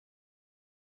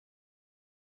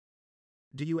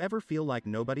Do you ever feel like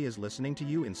nobody is listening to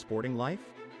you in sporting life?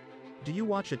 Do you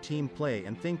watch a team play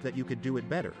and think that you could do it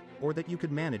better, or that you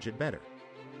could manage it better?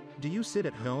 Do you sit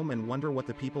at home and wonder what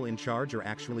the people in charge are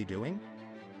actually doing?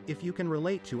 If you can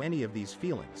relate to any of these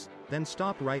feelings, then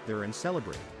stop right there and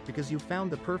celebrate, because you've found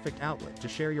the perfect outlet to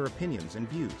share your opinions and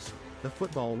views, the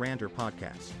Football Ranter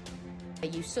Podcast.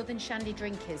 You southern shandy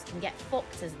drinkers can get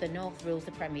fucked as the North rules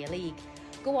the Premier League.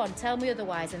 Go on, tell me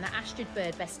otherwise, and that Astrid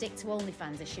Bird best stick to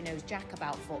OnlyFans if she knows jack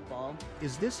about football.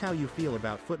 Is this how you feel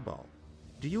about football?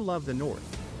 Do you love the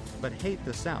North, but hate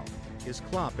the South? Is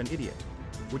Klopp an idiot?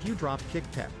 Would you drop kick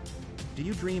Pep? Do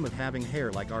you dream of having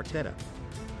hair like Arteta?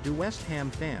 Do West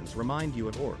Ham fans remind you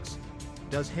of orcs?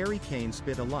 Does Harry Kane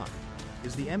spit a lot?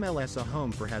 Is the MLS a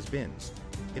home for has-beens?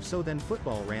 If so, then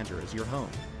Football Ranter is your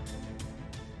home.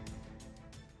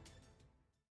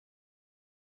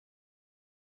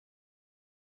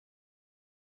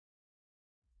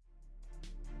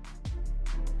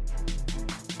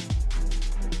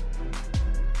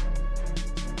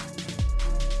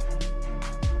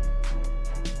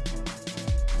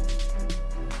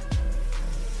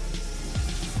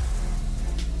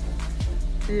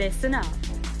 Listen up.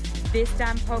 This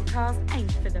damn podcast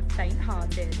ain't for the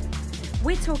faint-hearted.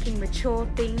 We're talking mature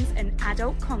themes and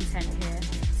adult content here,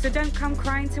 so don't come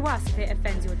crying to us if it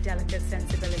offends your delicate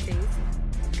sensibilities.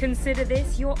 Consider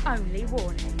this your only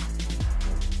warning.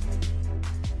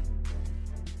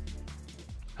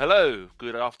 Hello,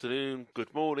 good afternoon,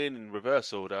 good morning in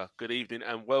reverse order, good evening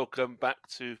and welcome back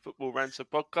to Football Ranter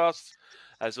Podcast.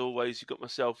 As always, you've got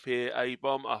myself here,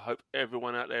 A-Bomb. I hope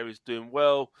everyone out there is doing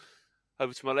well.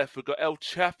 Over to my left, we've got El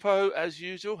Chapo, as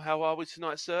usual. How are we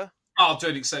tonight, sir? Oh,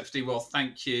 doing exceptionally well,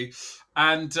 thank you.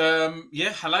 And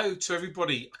hello to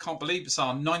everybody. I can't believe it's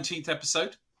our 19th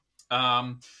episode.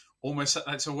 Almost,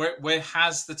 so where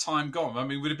has the time gone? I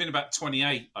mean, it would have been about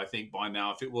 28, I think, by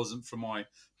now, if it wasn't for my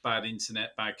bad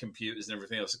internet, bad computers, and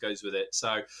everything else that goes with it.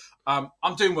 So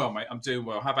I'm doing well, mate. I'm doing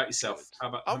well. How about yourself?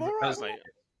 I'm all right, mate.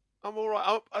 I'm all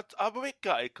right. I'm a bit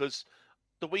gutted because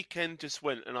the weekend just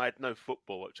went and I had no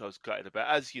football, which I was gutted about.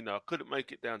 As you know, I couldn't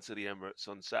make it down to the Emirates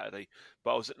on Saturday,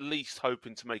 but I was at least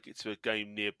hoping to make it to a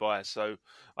game nearby. So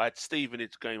I had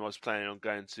Stevenage game I was planning on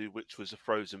going to, which was a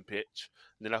frozen pitch.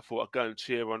 And then I thought I'd go and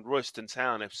cheer on Royston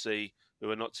Town FC,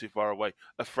 who are not too far away,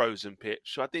 a frozen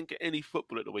pitch. So I didn't get any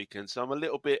football at the weekend, so I'm a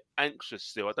little bit anxious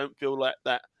still. I don't feel like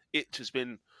that itch has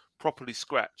been properly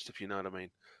scratched, if you know what I mean.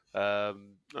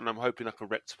 And I'm hoping I can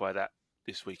rectify that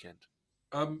this weekend.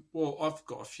 Well, I've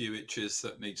got a few itches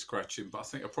that need scratching, but I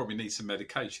think I probably need some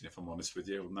medication, if I'm honest with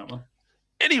you, on that one.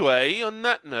 Anyway, on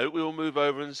that note, we will move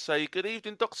over and say good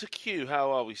evening, Dr. Q.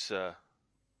 How are we, sir?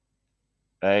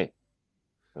 Hey.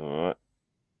 All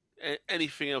right.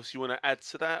 Anything else you want to add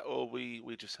to that, or we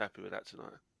just happy with that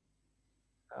tonight?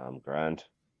 I'm grand.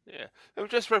 Yeah. And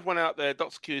just for everyone out there,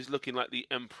 Dr. Q is looking like the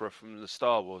Emperor from the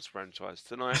Star Wars franchise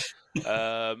tonight.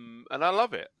 And I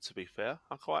love it, to be fair.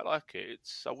 I quite like it.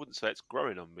 I wouldn't say it's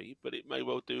growing on me, but it may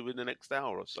well do in the next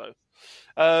hour or so.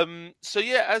 So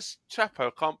yeah, as Chapo,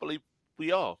 I can't believe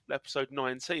we are episode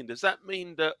 19. Does that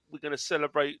mean that we're going to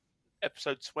celebrate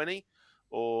episode 20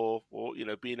 or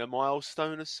being a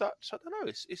milestone as such? I don't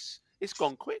know. It's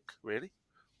gone quick, really.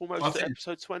 Almost to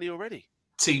episode 20 already.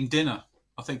 Team dinner.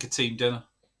 I think a team dinner.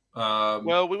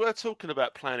 Well, we were talking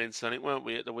about planning something, weren't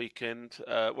we, at the weekend?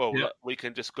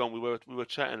 Weekend just gone. We were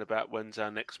chatting about when's our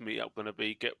next meet-up going to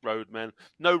be. Get Roadman.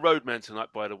 No Roadman tonight,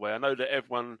 by the way. I know that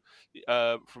everyone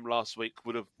from last week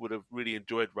would have really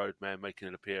enjoyed Roadman making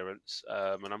an appearance,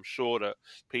 and I'm sure that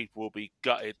people will be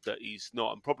gutted that he's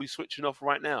not. I'm probably switching off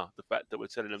right now. The fact that we're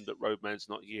telling them that Roadman's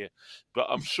not here, but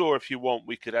I'm sure if you want,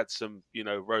 we could add some,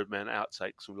 Roadman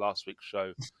outtakes from last week's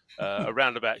show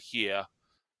around about here.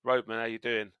 Roadman, how you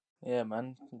doing? Yeah,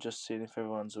 man. Just seeing if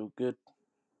everyone's all good.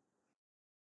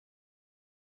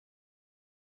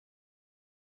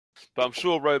 But I'm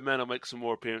sure Roadman will make some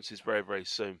more appearances very, very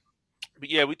soon. But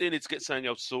yeah, we do need to get something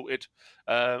else sorted.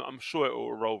 I'm sure it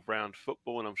will revolve around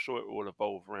football, and I'm sure it will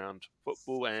evolve around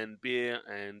football and beer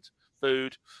and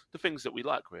food, the things that we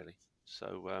like, really.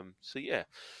 So yeah.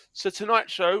 So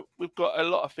tonight's show, we've got a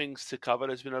lot of things to cover.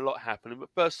 There's been a lot happening. But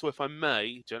first of all, if I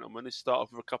may, gentlemen, let's start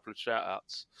off with a couple of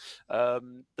shout-outs.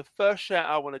 The first shout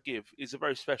I want to give is a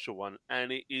very special one,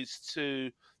 and it is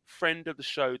to friend of the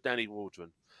show, Danny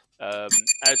Waldron.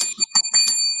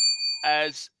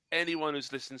 As anyone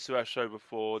who's listened to our show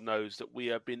before knows that we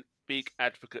have been big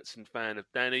advocates and fan of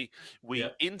Danny. We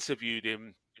interviewed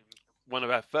him one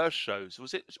of our first shows.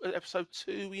 Was it episode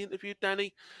 2 we interviewed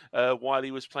Danny while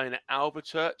he was playing at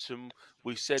Alberchurch, and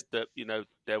we said that,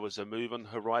 there was a move on the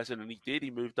horizon, and he did.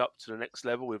 He moved up to the next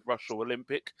level with Russell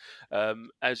Olympic.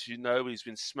 As you know, he's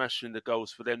been smashing the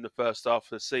goals for them the first half of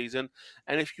the season.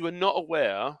 And if you were not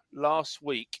aware, last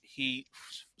week he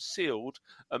sealed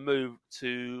a move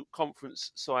to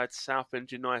conference side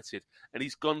Southend United, and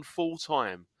he's gone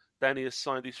full-time. Danny has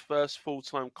signed his first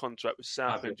full-time contract with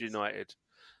Southend United.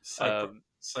 So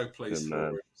pleased Good for man.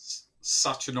 him.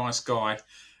 Such a nice guy.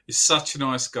 He's such a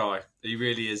nice guy. He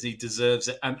really is. He deserves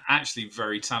it, and actually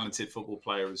very talented football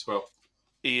player as well.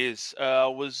 He is. I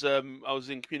was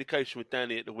in communication with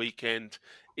Danny at the weekend.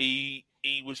 He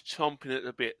was chomping at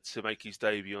the bit to make his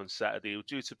debut on Saturday. He was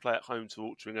due to play at home to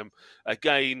Altrincham.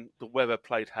 Again, the weather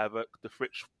played havoc.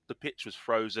 The pitch was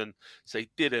frozen, so he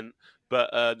didn't.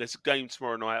 But there's a game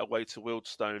tomorrow night away to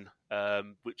Wildstone,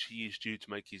 which he is due to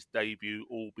make his debut,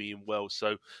 all being well.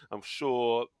 So I'm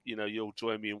sure you'll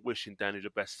join me in wishing Danny the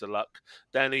best of luck.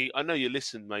 Danny, I know you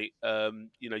listen, mate.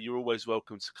 You're always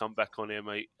welcome to come back on here,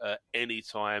 mate, any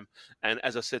time. And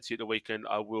as I said to you at the weekend,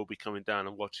 I will be coming down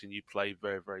and watching you play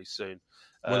very, very soon.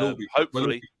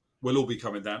 Hopefully. We'll all be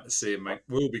coming down to see him, mate.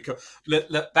 We'll be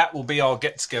that will be our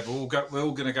get together. We're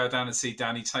all going to go down and see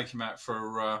Danny, take him out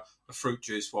for a fruit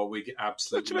juice while we get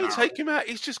absolutely. What do you mean take him out?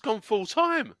 He's just gone full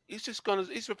time. He's just gone.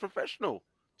 He's a professional.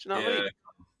 Do you know what I mean?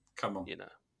 Come on.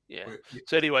 Yeah.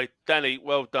 So anyway, Danny,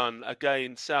 well done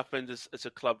again. Southend is a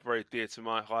club very dear to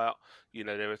my heart.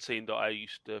 They're a team that I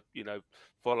used to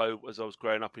follow as I was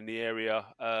growing up in the area.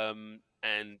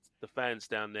 And the fans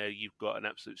down there, you've got an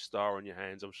absolute star on your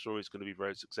hands. I'm sure he's going to be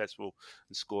very successful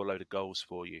and score a load of goals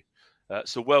for you.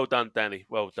 So well done, Danny.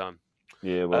 Well done.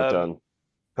 Yeah, well done.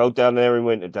 Cold down there in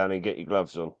winter, Danny. Get your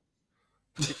gloves on.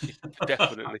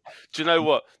 Definitely. Do you know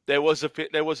what? There was a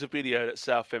video that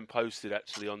Southend posted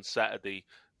actually on Saturday.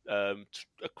 A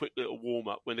quick little warm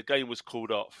up when the game was called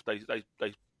off. They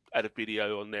had a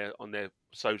video on their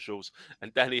socials,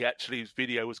 and Danny his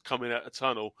video was coming out of the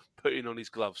tunnel, putting on his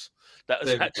gloves. That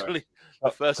was actually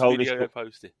the first video they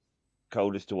posted.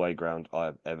 Coldest away ground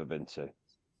I've ever been to.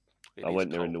 I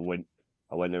went there in the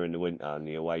winter, and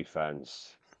the away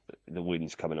fans, the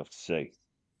wind's coming off the sea.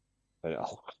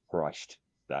 Oh Christ!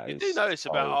 You do know it's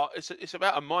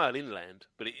about a mile inland,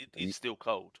 but it's still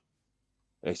cold.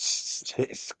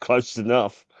 It's close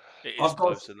enough. I've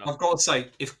got to say,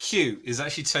 if Q is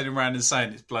actually turning around and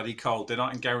saying it's bloody cold, then I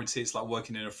can guarantee it's like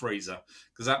working in a freezer,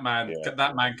 because that man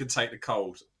can take the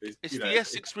cold. It's the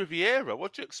Essex Riviera.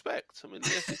 What do you expect? I mean, the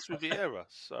Essex Riviera.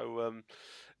 So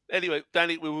anyway,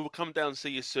 Danny, we will come down and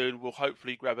see you soon. We'll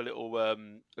hopefully grab a little a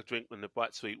drink and a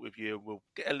bite to eat with you. We'll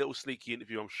get a little sneaky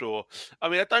interview, I'm sure. I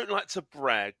mean, I don't like to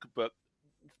brag, but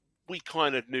we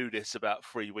kind of knew this about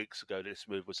 3 weeks ago. This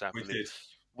move was happening. We did.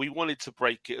 We wanted to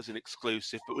break it as an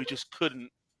exclusive, but we just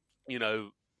couldn't.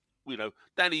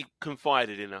 Danny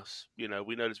confided in us. We know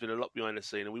there's been a lot behind the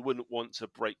scene, and we wouldn't want to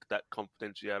break that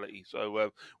confidentiality.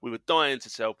 So we were dying to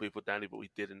tell people, Danny, but we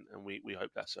didn't, and we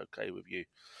hope that's okay with you.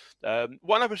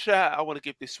 One other shout out I want to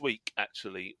give this week,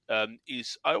 actually,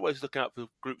 is I always look out for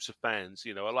groups of fans.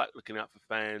 I like looking out for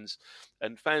fans,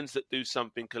 and fans that do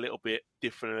something a little bit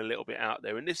different and a little bit out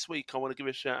there. And this week, I want to give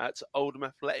a shout out to Oldham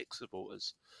Athletic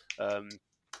supporters.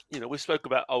 We spoke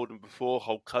about Oldham before,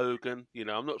 Hulk Hogan.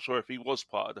 I'm not sure if he was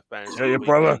part of the fans. Yeah, your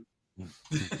brother.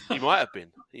 He might have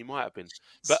been.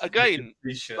 But again,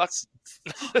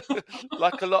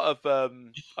 like a lot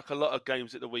of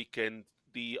games at the weekend,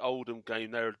 the Oldham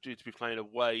game, they're due to be playing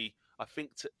away, I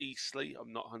think, to Eastleigh.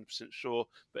 I'm not 100% sure.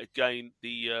 But again,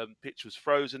 the pitch was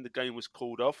frozen. The game was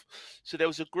called off. So there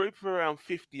was a group of around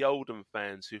 50 Oldham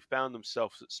fans who found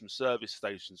themselves at some service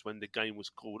stations when the game was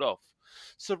called off.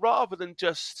 So rather than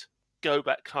just go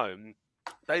back home,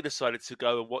 they decided to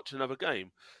go and watch another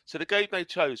game. So the game they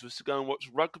chose was to go and watch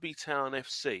Rugby Town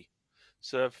FC.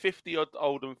 So 50-odd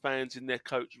Oldham fans in their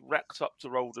coach racked up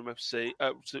to Oldham FC,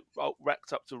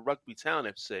 racked up to Rugby Town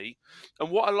FC. And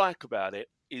what I like about it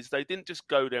is they didn't just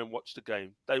go there and watch the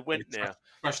game. They went there.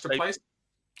 Trashed the place?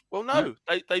 Well, no.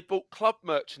 They bought club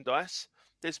merchandise.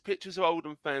 There's pictures of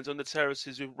Oldham fans on the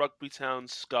terraces with Rugby Town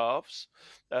scarves.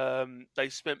 They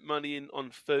spent money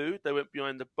on food. They went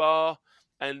behind the bar.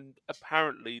 And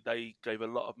apparently they gave a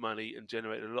lot of money and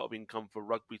generated a lot of income for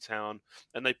Rugby Town.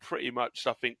 And they pretty much,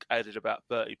 I think, added about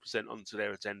 30% onto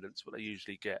their attendance, what they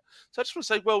usually get. So I just want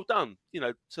to say well done,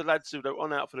 to lads who are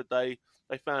on out for the day.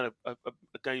 They found a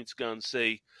game to go and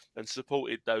see and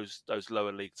supported those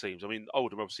lower league teams. I mean,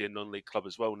 Oldham obviously a non-league club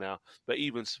as well now, but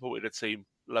even supported a team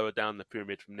lower down the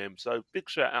pyramid from them. So big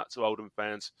shout out to Oldham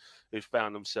fans who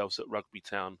found themselves at Rugby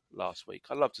Town last week.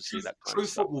 I love to see that kind True of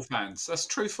stuff. football fans. That's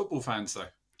true football fans, though.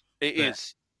 It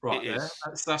is. Right it there.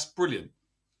 is. That's brilliant.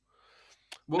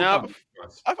 Well now, done,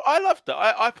 guys. I loved it.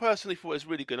 I personally thought it was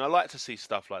really good. I like to see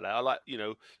stuff like that. I like,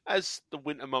 as the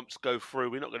winter months go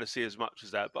through, we're not going to see as much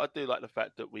as that, but I do like the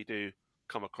fact that we do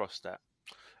come across that.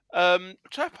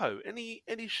 Chapo,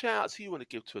 any shout outs you want to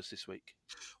give to us this week?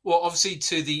 Well, obviously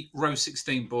to the Row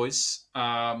 16 boys,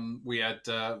 we had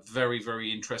very,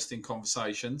 very interesting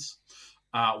conversations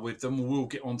with them. We'll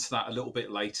get onto that a little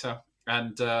bit later.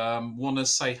 And want to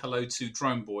say hello to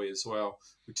Drone Boy as well,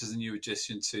 which is a new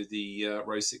addition to the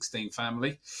Row 16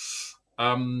 family.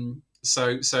 So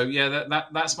yeah,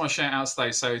 that's my shout out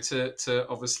today. So to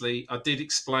obviously, I did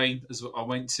explain as I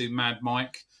went to Mad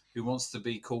Mike, who wants to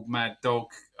be called Mad Dog.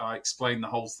 I explained the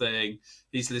whole thing.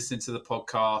 He's listening to the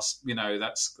podcast.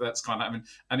 That's kind of happening.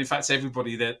 And in fact,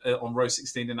 everybody that on Row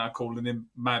 16 are now calling him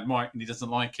Mad Mike, and he doesn't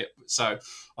like it. So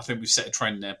I think we've set a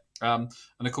trend there. And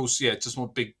of course, yeah, just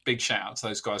one big shout out to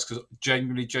those guys, because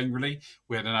generally,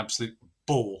 we had an absolute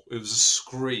ball. It was a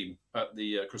scream at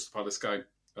the Crystal Palace game.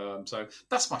 So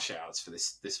that's my shout outs for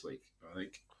this week, I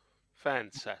think.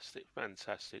 Fantastic.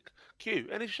 Q,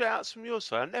 any shout outs from your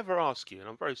side? I never ask you, and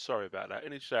I'm very sorry about that.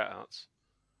 Any shout outs?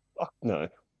 No.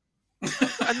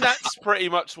 And that's pretty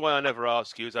much why I never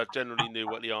ask you, is I generally knew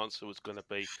what the answer was going to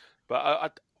be.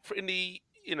 But in the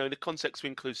context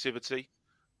of inclusivity,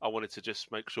 I wanted to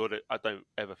just make sure that I don't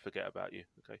ever forget about you.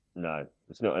 Okay. No,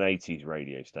 it's not an 80s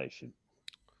radio station.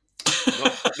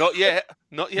 Not yet.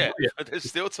 But there's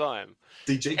still time.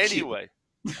 DJ Q. Anyway,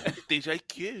 DJ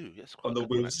Q. That's quite on the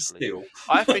wheels of steel.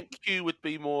 I think Q would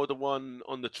be more the one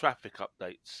on the traffic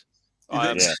updates.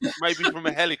 Maybe from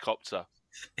a helicopter.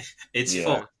 It's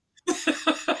fun.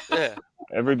 Yeah.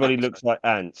 Everybody looks like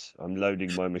ants. I'm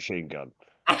loading my machine gun.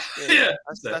 Yeah.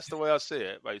 That's the way I see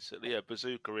it, basically. Yeah,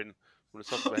 bazooka in from the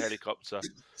top of a helicopter.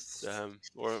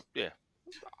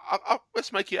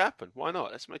 Let's make it happen. Why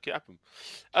not? Let's make it happen.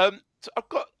 So I've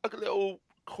got a little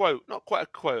quote, not quite a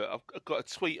quote. I've got a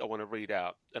tweet I want to read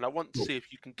out, and I want to see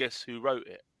if you can guess who wrote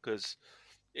it, because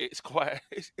it's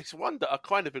one that I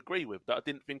kind of agree with, that I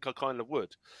didn't think I kind of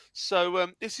would. So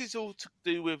this is all to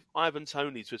do with Ivan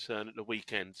Toney's return at the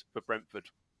weekend for Brentford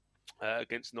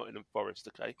against Nottingham Forest.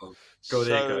 Okay,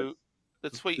 the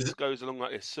tweet goes along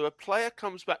like this. So a player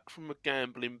comes back from a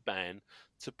gambling ban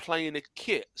to play in a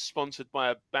kit sponsored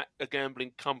by a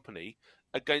gambling company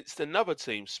against another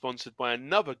team sponsored by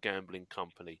another gambling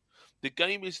company. The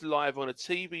game is live on a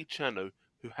TV channel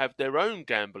who have their own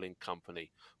gambling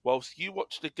company. Whilst you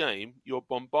watch the game, you're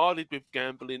bombarded with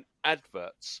gambling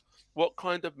adverts. What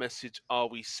kind of message are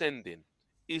we sending?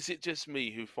 Is it just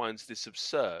me who finds this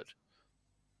absurd?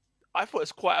 I thought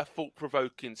it's quite a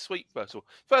thought-provoking tweet,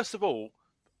 First of all,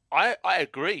 I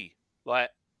agree. Like,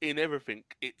 in everything,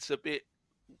 it's a bit,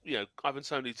 Ivan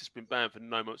Toney's just been banned for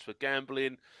 9 months for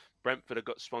gambling. Brentford have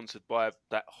got sponsored by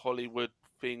that Hollywood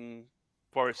thing.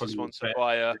 Forest is sponsored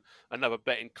by another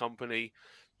betting company.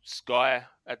 Sky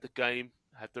at the game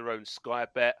had their own Sky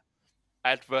Bet.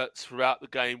 Adverts throughout the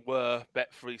game were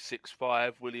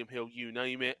Bet365, William Hill, you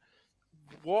name it.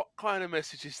 What kind of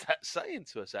message is that saying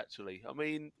to us, actually? I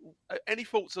mean, any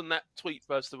thoughts on that tweet,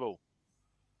 first of all?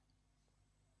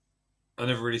 I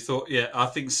never really thought. Yeah, I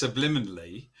think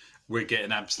subliminally we're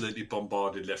getting absolutely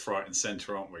bombarded left, right, and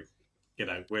centre, aren't we?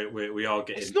 We are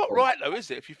getting. It's not right, though,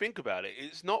 is it? If you think about it,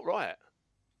 it's not right.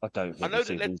 I don't think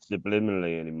it's even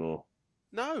subliminally anymore.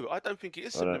 No, I don't think it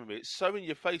is subliminally. It's so in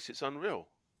your face, it's unreal.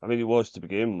 I mean, it was to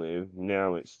begin with.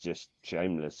 Now it's just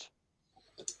shameless.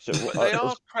 So they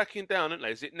are cracking down, aren't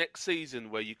they? Is it next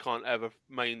season where you can't have a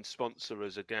main sponsor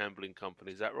as a gambling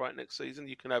company? Is that right? Next season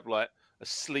you can have like a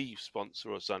sleeve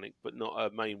sponsor or something, but not a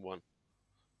main one.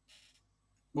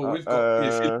 Well, we've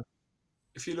got.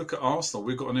 If you look at Arsenal,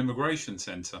 we've got an immigration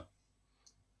centre.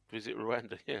 Visit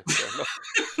Rwanda, yeah.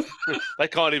 They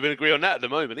can't even agree on that at the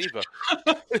moment either.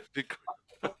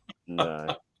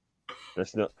 No,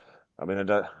 that's not. I mean, I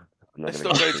don't. Let's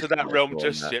not go to that realm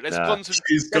just yet. Let's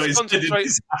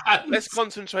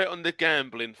concentrate on the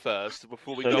gambling first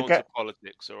before we go on to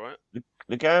politics, all right?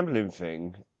 The gambling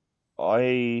thing,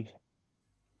 I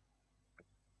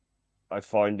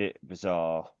find it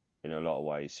bizarre in a lot of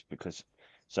ways, because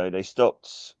they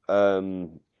stopped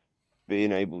being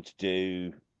able to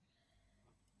do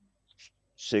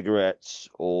cigarettes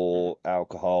or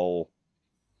alcohol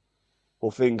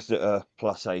or things that are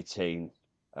plus 18.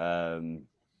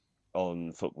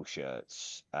 on football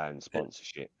shirts and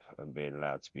sponsorship and being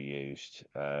allowed to be used.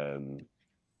 And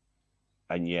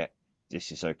yet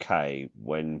this is okay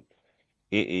when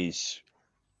it is,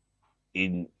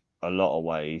 in a lot of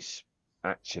ways,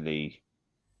 actually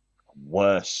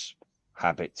worse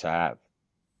habit to have.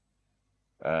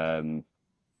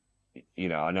 You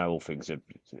know, I know all things are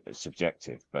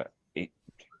subjective, but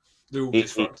They're all it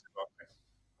disruptive.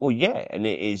 well, yeah, and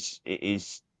it is.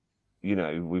 You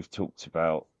know, we've talked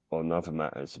about on other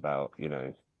matters about, you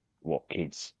know, what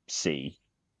kids see,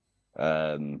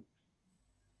 and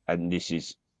this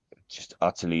is just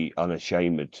utterly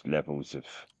unashamed levels of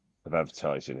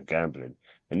advertising and gambling.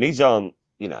 And these aren't,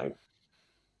 you know,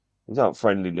 these aren't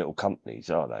friendly little companies,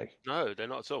 are they? No, they're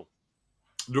not at all.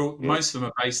 Most of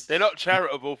them are based. They're not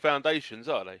charitable foundations,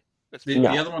 are they? The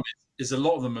other one is a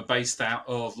lot of them are based out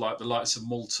of like the likes of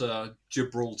Malta,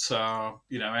 Gibraltar,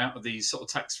 you know, out of these sort of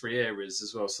tax-free areas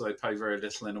as well. So they pay very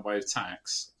little in the way of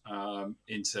tax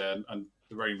into. And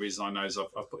the very reason I know is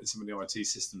I've put in some of the IT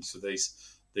systems for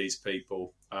these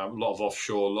people. A lot of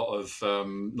offshore, a lot of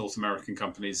North American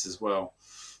companies as well.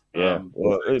 Yeah,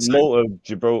 Malta,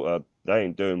 Gibraltar, they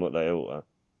ain't doing what they ought to.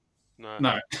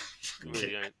 No,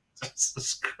 really ain't.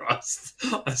 Jesus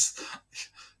Christ!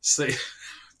 See.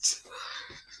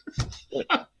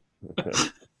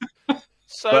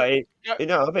 So, but you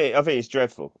know, I think it's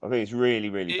dreadful. I think it's really,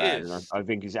 really bad, and I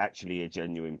think it's actually a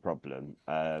genuine problem.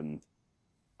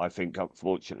 I think,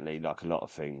 unfortunately, like a lot of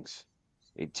things,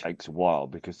 it takes a while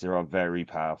because there are very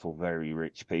powerful, very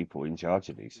rich people in charge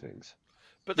of these things.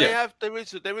 But there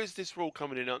is this rule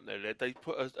coming in, aren't there? They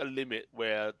put a limit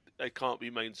where they can't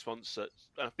be main sponsors.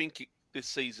 I think this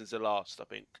season's the last. I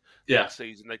think next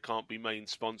season they can't be main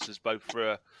sponsors both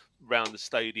for around the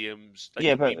stadiums.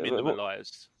 They can be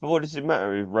minimalised. But what does it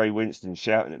matter if Ray Winston's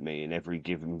shouting at me in every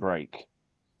given break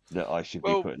that I should be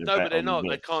putting a bet on? No, but they're not.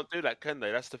 They can't do that, can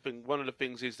they? That's the thing. One of the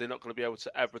things is they're not going to be able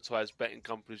to advertise betting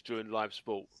companies during live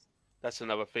sport. That's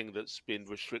another thing that's been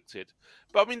restricted.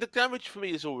 But I mean, the damage for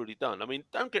me is already done. I mean,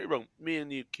 don't get it wrong. Me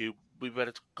and you, Q, we've had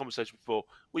a conversation before.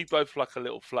 We both like a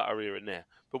little flutter here and there,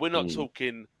 but we're not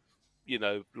talking, you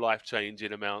know,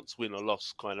 life-changing amounts, win or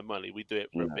loss kind of money. We do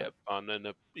it for a bit of fun and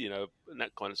and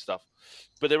that kind of stuff.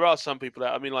 But there are some people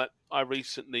that, I mean, like I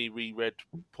recently reread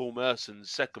Paul Merson's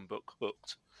second book,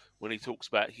 Hooked, when he talks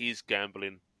about his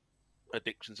gambling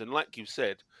addictions, and like you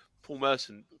said, Paul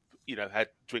Merson, you know, had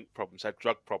drink problems, had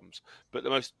drug problems, but the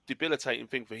most debilitating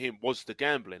thing for him was the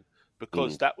gambling,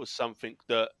 because that was something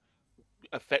that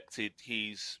affected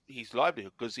his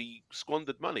livelihood, because he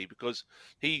squandered money, because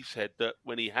he said that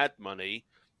when he had money,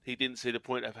 he didn't see the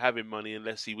point of having money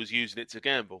unless he was using it to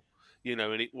gamble, you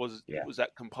know, and it was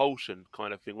that compulsion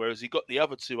kind of thing. Whereas he got the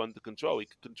other two under control. He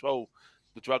could control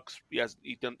the drugs. He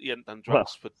hadn't done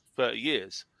drugs for 30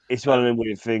 years. It's one of them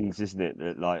weird things, isn't it?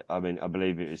 That, like, I mean, I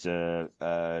believe it was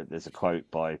there's a quote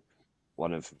by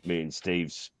one of me and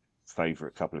Steve's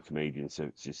favourite couple of comedians, so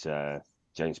it's just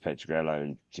James Petrogrello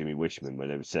and Jimmy Wishman, where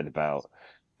they were said about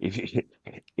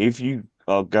if you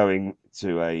are going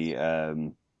to a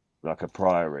like a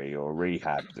priory or a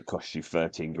rehab that costs you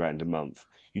 13 grand a month,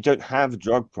 you don't have a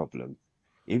drug problem.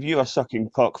 If you are sucking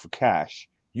cock for cash,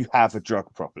 you have a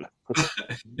drug problem.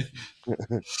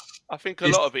 I think a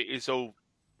lot of it is all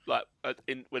like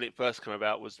when it first came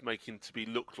about was making to be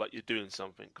looked like you're doing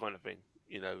something kind of thing,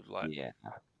 you know, like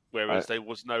whereas there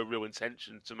was no real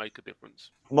intention to make a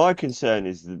difference. My concern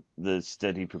is the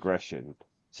steady progression.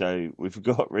 So we've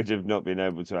got rid of not being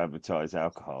able to advertise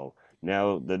alcohol.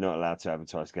 Now they're not allowed to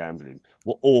advertise gambling.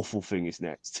 What awful thing is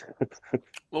next?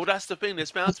 Well, that's the thing.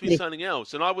 There's bound to be something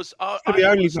else. And I was, it's gonna be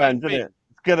OnlyFans, isn't it?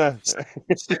 You're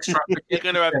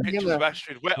going to have pictures of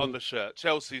Astrid Wet on the shirt.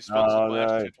 Chelsea sponsored by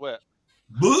Astrid Wet.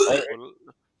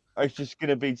 It's just going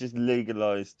to be just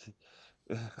legalised.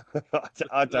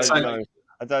 I don't know.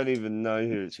 I don't even know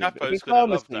who it's going to be.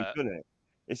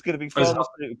 It's going to be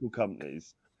pharmaceutical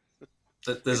companies.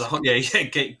 There's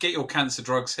get your cancer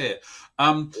drugs here.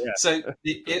 So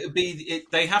it'll be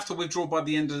they have to withdraw by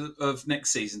the end of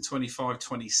next season,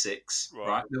 25-26,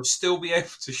 right? They'll still be able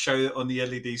to show it on the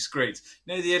LED screens.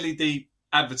 You know, the LED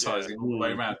advertising all the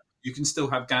way around. You can still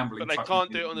have gambling, but they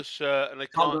can't do it on the shirt, and they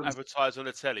can't advertise on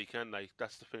the telly, can they?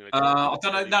 That's the thing. I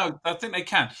don't know. No, I think they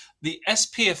can. The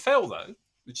SPFL though,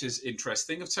 which is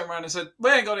interesting, have turned around and said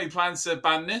we ain't got any plans to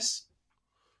ban this.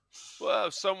 Well,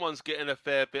 someone's getting a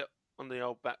fair bit on the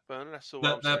old back burner. That's all.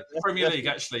 The Premier League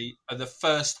actually are the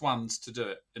first ones to do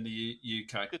it in the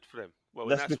UK. Good for them. Well,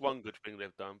 that's one good thing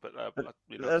they've done, but I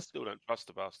still don't trust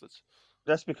the bastards.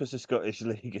 That's because the Scottish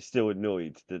League is still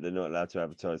annoyed that they're not allowed to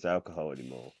advertise alcohol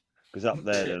anymore. Because up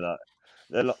there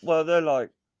they're like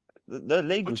the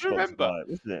league But was do you sponsored remember? by it,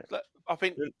 wasn't it? Like, I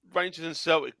think Rangers and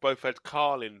Celtic both had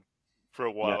Carlin for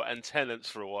a while Yeah. and Tennants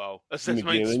for a while as their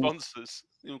main McEwen's. sponsors.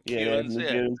 Yeah, McEwen's,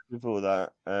 yeah. McEwen's before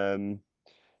that.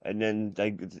 And then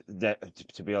they,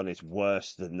 to be honest,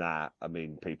 worse than that. I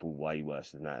mean, people way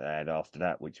worse than that. They had after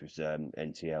that, which was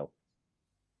NTL.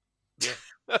 Yeah.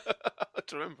 I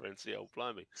remember NCL,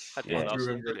 blimey. Had Yeah. one I last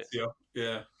remember did it.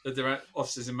 Yeah. Their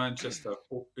offices in Manchester.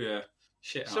 Yeah.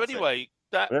 Shit. So outfit. anyway,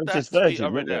 that Well, it was tweet just Virgin, I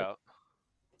read weren't they? out.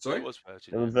 Sorry? It was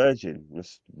Virgin. They were Yeah. Virgin.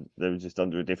 They were just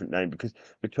under a different name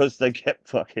because they kept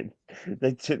fucking.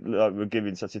 They took were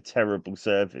giving such a terrible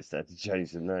service. They had to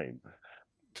change the name.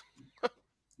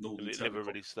 And it never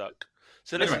really stuck.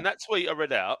 So Anyway. listen, that tweet I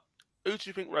read out, who do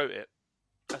you think wrote it?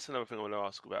 That's another thing I want to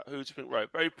ask about. Who do you think wrote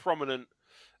it? Very prominent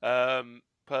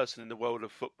person in the world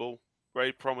of football.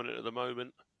 Very prominent at the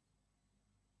moment.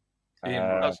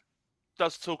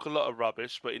 Does talk a lot of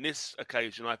rubbish, but in this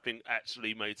occasion, I think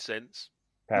actually made sense.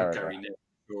 Gary Nick,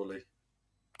 surely.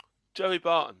 Joey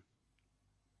Barton.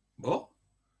 What?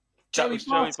 Joey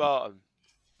Barton.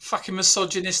 Fucking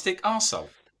misogynistic arsehole.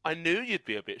 I knew you'd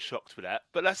be a bit shocked with that,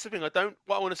 but that's the thing. What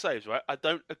I want to say is, right, I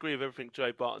don't agree with everything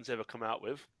Joey Barton's ever come out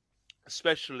with,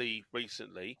 especially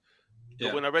recently. But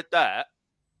Yeah. when I read that,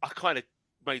 I kind of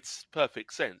made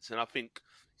perfect sense, and I think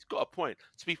he's got a point.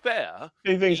 To be fair,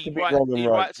 Two things could be wrong and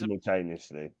right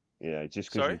simultaneously. Yeah,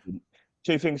 just because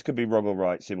two things could be wrong or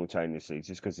right simultaneously.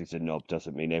 Just because he's a knob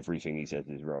doesn't mean everything he says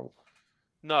is wrong.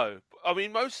 No, I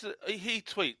mean he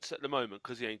tweets at the moment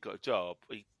because he ain't got a job.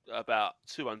 About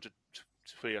 200 to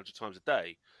 300 times a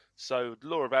day. So the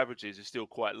law of averages is still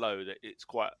quite low. That it's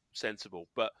quite sensible.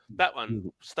 But that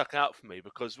one stuck out for me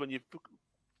because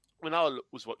when I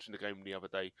was watching the game the other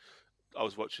day, I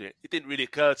was watching it. It didn't really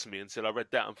occur to me until I read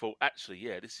that and thought, actually,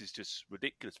 yeah, this is just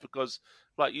ridiculous. Because,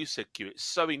 like you said, Q, it's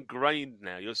so ingrained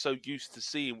now. You're so used to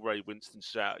seeing Ray Winston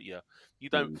shout at you. You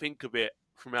don't think of it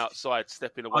from outside,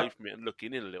 stepping away from it and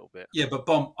looking in a little bit. Yeah, but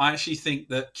Bomb, I actually think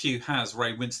that Q has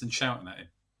Ray Winston shouting at him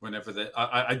whenever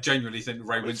I genuinely think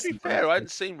Ray Winston. To be fair, I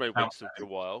hadn't seen Ray Winston for a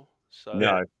while. So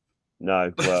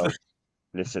No. Well,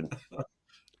 listen.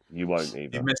 You won't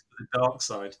either. You messed with the dark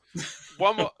side.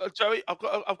 One more, Joey. I've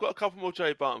got a couple more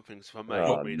Joey Barton things if I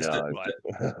may. No.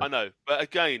 I know, but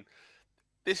again,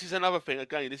 this is another thing.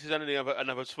 Again, this is only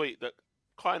another tweet that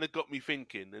kind of got me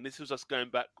thinking, and this was us going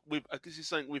back. This is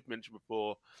something we've mentioned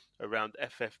before around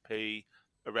FFP,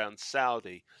 around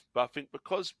Saudi, but I think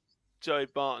because Joey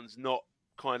Barton's not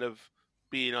kind of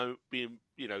being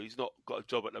he's not got a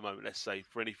job at the moment. Let's say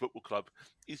for any football club,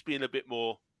 he's being a bit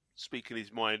more. Speaking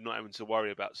his mind, not having to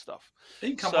worry about stuff.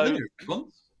 He can come on here if he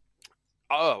wants.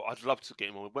 Oh, I'd love to get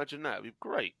him on. Imagine that. It'd be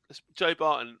great. Joe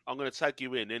Barton, I'm going to tag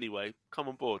you in anyway. Come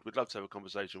on board. We'd love to have a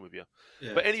conversation with you.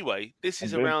 Yeah. But anyway, this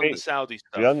is around the Saudi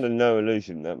stuff. Be under no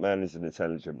illusion, that man is an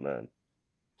intelligent man.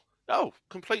 Oh,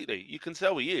 completely. You can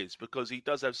tell he is because he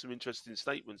does have some interesting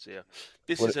statements here.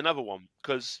 This is another one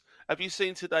because have you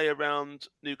seen today around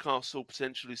Newcastle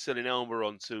potentially selling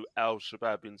Almiron to Al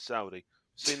Shabaab in Saudi?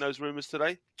 Seen those rumours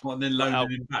today? Well, and then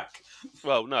loaning him back.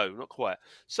 Well, no, not quite.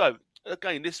 So,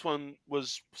 again, this one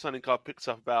was something I picked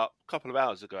up about a couple of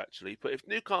hours ago, actually. But if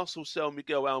Newcastle sell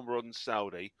Miguel Almiron in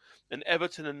Saudi and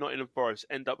Everton and Nottingham Forest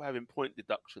end up having point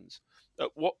deductions, at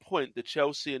what point do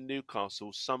Chelsea and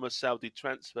Newcastle's summer Saudi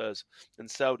transfers and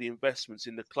Saudi investments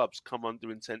in the clubs come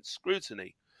under intense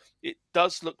scrutiny? It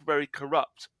does look very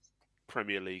corrupt,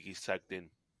 Premier League he's tagged in.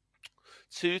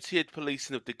 Two-tiered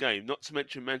policing of the game, not to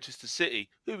mention Manchester City,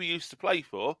 who we used to play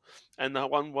for, and the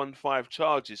 115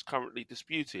 charges currently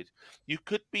disputed. You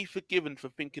could be forgiven for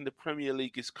thinking the Premier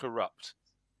League is corrupt.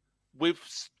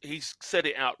 He's said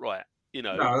it outright, you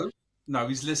know. No,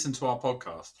 he's listened to our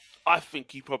podcast. I think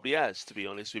he probably has, to be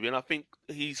honest with you, and I think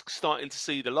he's starting to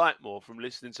see the light more from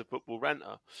listening to Football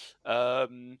Ranter.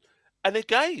 And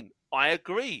again, I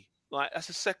agree. Like, that's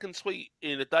the second tweet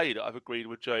in a day that I've agreed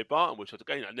with Joey Barton, which,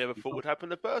 again, I never thought would happen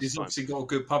the first time. He's obviously got a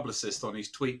good publicist on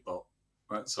his tweet bot.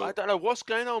 Right, so. I don't know what's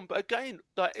going on, but again,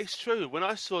 like, it's true. When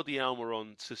I saw the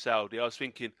Almiron to Saudi, I was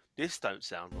thinking, this don't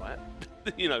sound right.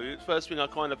 The first thing I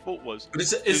kind of thought was, but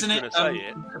isn't it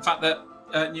the fact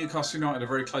that Newcastle United are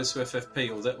very close to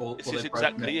FFP, this is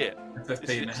exactly it.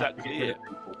 FFP and exactly it.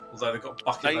 People, although they've got a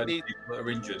bucket load of people that are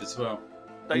injured as well.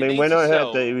 I mean, when I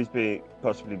heard that he was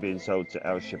possibly being sold to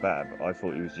Al Shabaab, I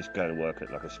thought he was just going to work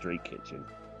at like a street kitchen.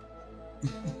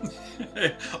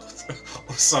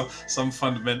 Or some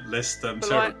fundamentalist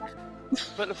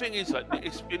but the thing is, like,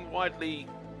 it's been widely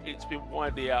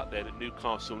out there that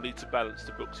Newcastle need to balance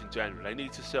the books in January. They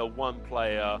need to sell one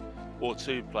player or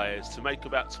two players to make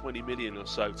about 20 million or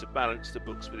so to balance the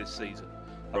books for this season.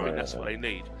 I think that's what they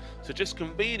need. So just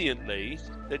conveniently,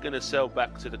 they're going to sell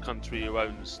back to the country who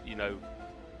owns,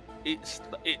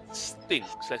 it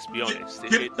stinks. Let's be honest.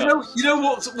 It does. You know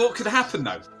what could happen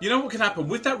though. You know what could happen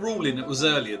with that ruling that was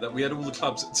earlier that we had all the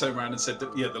clubs that turned around and said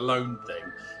that the loan thing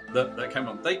that came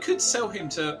on. They could sell him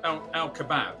to Al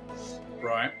Kebab,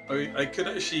 right? They could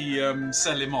actually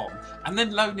sell him on and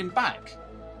then loan him back.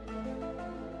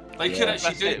 They could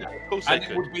actually do that, of course, and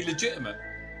it would be legitimate.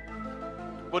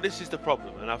 Well, this is the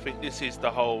problem, and I think this is the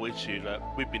whole issue that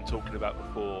we've been talking about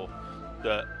before.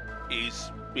 That is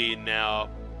being now,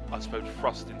 I suppose,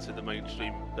 thrust into the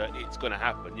mainstream that it's going to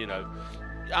happen.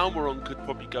 Almiron could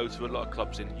probably go to a lot of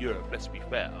clubs in Europe, let's be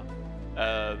fair.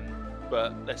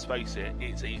 But let's face it,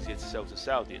 it's easier to sell to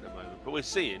Saudi at the moment. But we're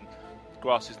seeing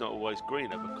grass is not always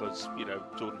greener because,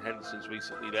 Jordan Henderson's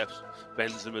recently left.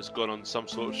 Benzema's gone on some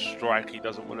sort of strike. He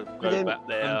doesn't want to go back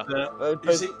there.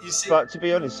 But to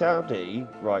be honest, Saudi,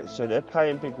 right, so they're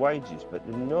paying big wages, but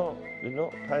they're not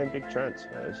paying big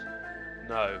transfers.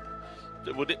 No.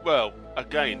 Well,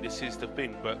 again, this is the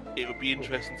thing, but it would be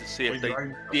interesting to see if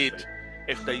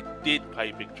they did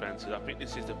pay big transfers. I think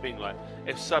this is the thing. Like,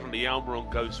 if suddenly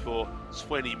Almiron goes for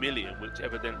 20 million, which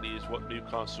evidently is what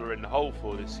Newcastle are in the hole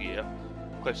for this year,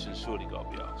 questions surely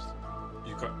got to be asked.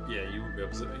 You wouldn't be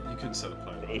able to. You couldn't sell a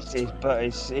player. It's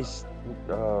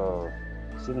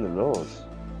in the laws.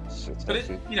 But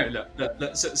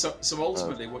look. So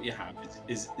ultimately, what you have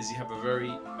is you have a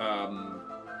very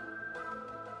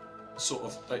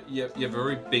you have a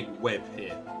very big web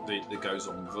here that goes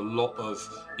on with a lot of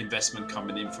investment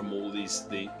coming in from all these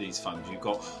funds. You've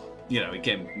got,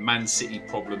 again, Man City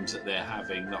problems that they're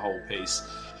having, the whole piece,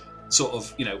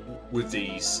 with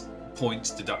these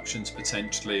points deductions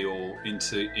potentially, or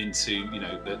into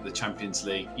the Champions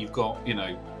League. You've got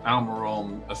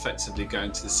Almiron effectively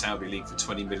going to the Saudi League for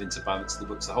 20 million to balance the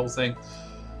books. The whole thing,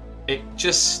 it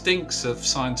just stinks of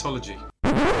Scientology.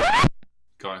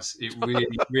 Guys, it really,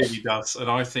 really does,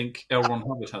 and I think L. Ron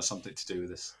Hubbard has something to do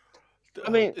with this. I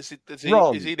mean, is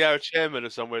he now a chairman or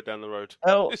somewhere down the road?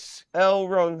 L.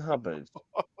 Ron Hubbard.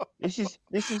 This is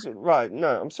right.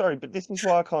 No, I'm sorry, but this is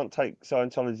why I can't take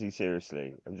Scientology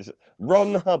seriously.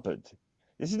 Ron Hubbard.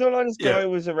 This is not like this guy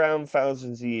who was around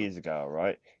thousands of years ago,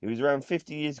 right? He was around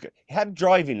 50 years ago. He had a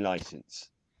driving license.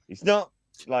 It's not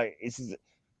like his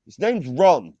name's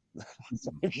Ron.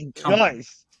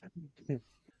 Nice.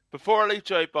 Before I leave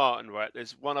Joe Barton, right,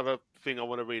 there's one other thing I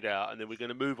want to read out, and then we're going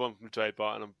to move on from Joe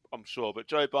Barton, I'm sure. But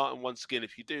Joe Barton, once again,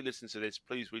 if you do listen to this,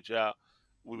 please reach out.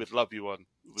 We would love you on.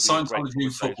 Scientology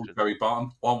and football, Joey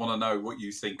Barton. I want to know what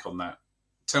you think on that.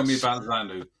 Tell me about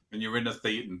Zanu when you're in a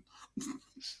theatre.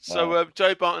 So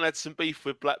Joe Barton had some beef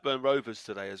with Blackburn Rovers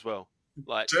today as well.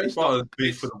 Like, Joe Barton's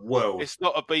beef for the world. It's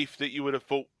not a beef that you would have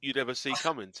thought you'd ever see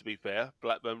coming, to be fair.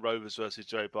 Blackburn Rovers versus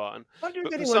Joe Barton. I wonder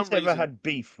if anyone's ever had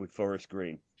beef with Forest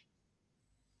Green.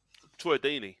 Troy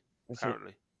Deeney,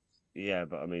 apparently. Yeah,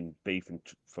 but I mean, beef and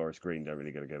Forest Green don't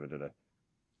really go together, do they?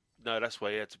 No, that's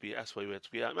why he had to be. That's why we had to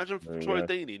be out. Imagine Troy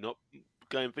Deeney not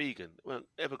going vegan. It wasn't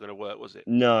ever going to work, was it?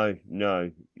 No.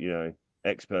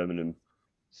 Ex-Birmingham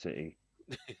City.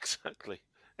 Exactly.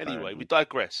 Anyway, we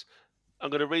digress.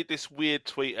 I'm going to read this weird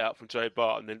tweet out from Joe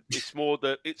Barton, and it's more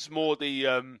the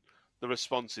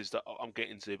responses that I'm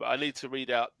getting to, but I need to read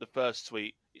out the first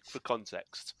tweet for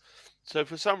context. So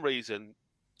for some reason,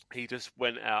 he just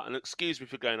went out, and excuse me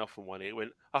for going off on one here. It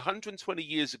went 120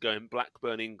 years ago in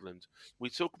Blackburn, England. We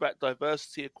talk about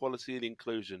diversity, equality, and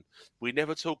inclusion. We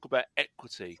never talk about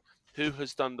equity. Who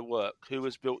has done the work? Who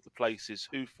has built the places?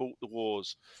 Who fought the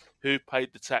wars? Who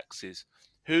paid the taxes?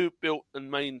 Who built and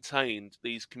maintained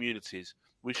these communities?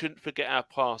 We shouldn't forget our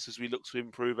past as we look to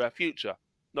improve our future.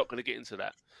 Not going to get into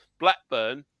that.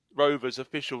 Blackburn Rovers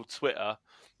official Twitter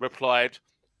replied,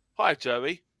 "Hi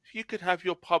Joey. If you could have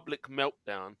your public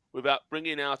meltdown without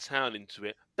bringing our town into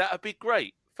it, that would be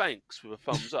great. Thanks," with a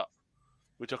thumbs up,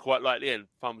 which I quite like the end,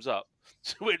 thumbs up.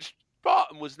 To which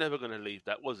Barton was never going to leave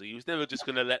that, was he? He was never just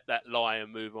going to let that lie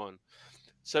and move on.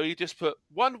 So he just put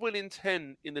 1 win in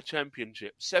 10 in the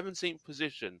championship, 17th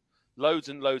position, loads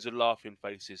and loads of laughing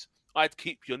faces. I'd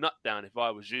keep your nut down if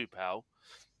I was you, pal.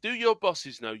 Do your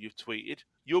bosses know you've tweeted?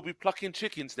 You'll be plucking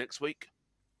chickens next week.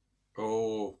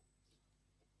 Oh.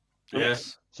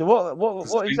 Yes. So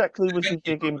what exactly was he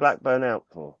digging Blackburn out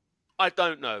for? I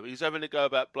don't know. He's having a go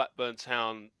about Blackburn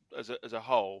Town as a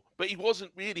whole, but he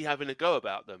wasn't really having a go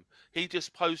about them. He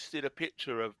just posted a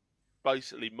picture of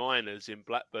basically miners in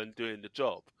Blackburn doing the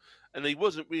job, and he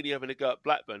wasn't really having a go at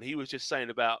Blackburn. He was just saying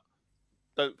about,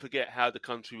 don't forget how the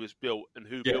country was built and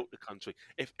who built the country.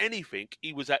 If anything,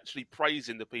 he was actually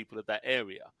praising the people of that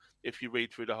area. If you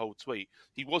read through the whole tweet,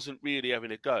 he wasn't really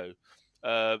having a go.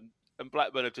 And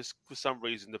Blackburn have just, for some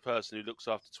reason, the person who looks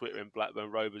after Twitter in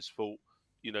Blackburn Rovers thought,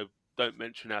 don't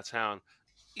mention our town.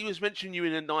 He was mentioning you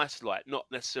in a nice light, not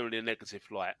necessarily a negative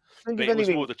light. I think But if it was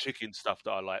anything, more the chicken stuff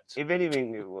that I liked. if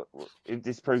anything, if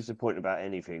this proves the point about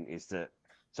anything, is that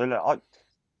so look,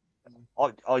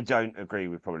 I don't agree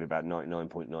with probably about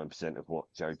 99.9% of what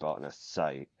Joe Barton has to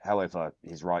say. However,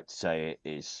 his right to say it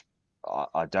is,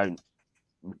 I don't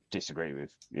disagree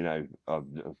with. I'm a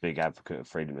big advocate of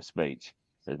freedom of speech,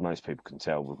 as most people can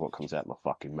tell with what comes out of my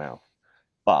fucking mouth.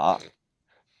 But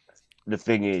the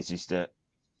thing is that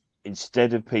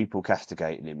instead of people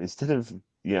castigating him, instead of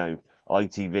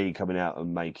ITV coming out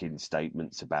and making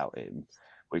statements about him,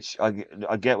 which I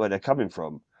get where they're coming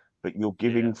from, but you're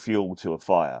giving fuel to a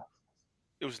fire.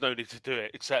 There was no need to do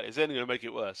it. Exactly. It's only going to make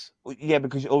it worse. Well, yeah,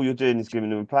 because all you're doing is giving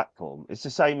them a platform. It's the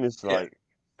same as like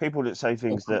people that say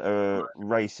things that are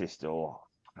racist or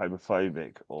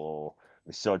homophobic or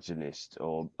misogynist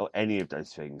or any of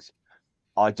those things.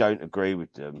 I don't agree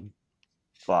with them,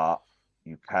 but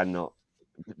you cannot.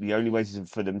 The only way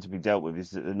for them to be dealt with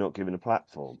is that they're not given a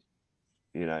platform.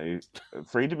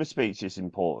 Freedom of speech is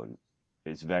important.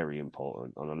 It's very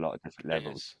important on a lot of different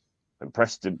levels. And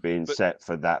precedent being set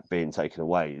for that being taken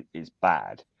away is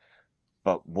bad.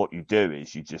 But what you do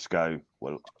is you just go,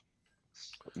 well,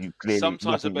 you clearly.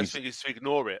 Sometimes the best thing is to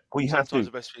ignore it. Well, Sometimes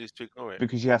the best thing is to ignore it.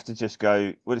 Because you have to just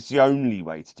go, well, it's the only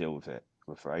way to deal with it,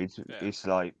 I'm afraid. Yeah. It's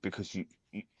like, because you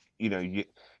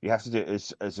have to do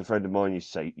it as a friend of mine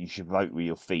used to say, you should vote with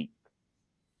your feet.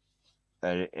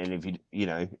 And if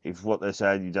if what they're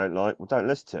saying you don't like, well, don't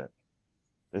listen to it.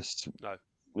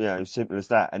 It's simple as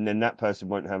that. And then that person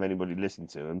won't have anybody listen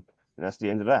to them, and that's the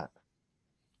end of that.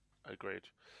 Agreed.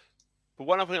 But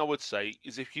one other thing I would say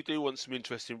is, if you do want some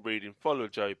interesting reading, follow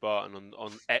Joe Barton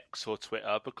on X or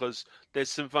Twitter, because there's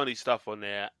some funny stuff on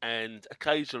there, and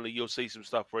occasionally you'll see some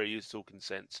stuff where he is talking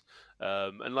sense.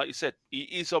 And like you said, he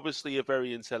is obviously a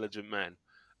very intelligent man,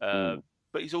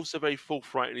 but he's also very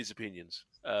forthright in his opinions,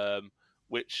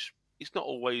 which is not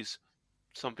always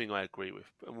something I agree with,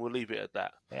 and we'll leave it at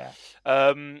that. Yeah.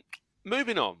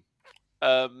 Moving on.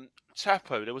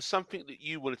 Chapo, there was something that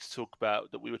you wanted to talk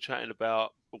about that we were chatting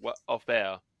about off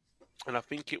air, and I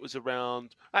think it was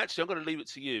around. Actually, I'm going to leave it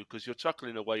to you because you're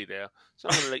chuckling away there, so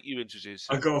I'm going to let you introduce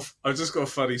it. I've just got a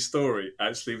funny story,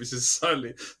 actually, which is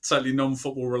totally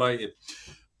non-football related.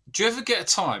 Do you ever get a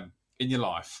time in your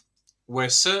life where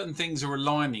certain things are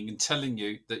aligning and telling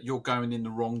you that you're going in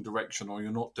the wrong direction or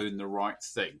you're not doing the right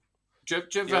thing? Do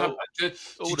you ever have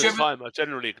all the time? I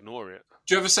generally ignore it.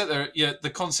 Do you ever sit there? Yeah, the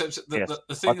concept, the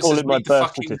thing I that call says it my read the birth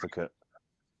fucking certificate.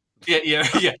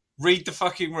 Yeah. Read the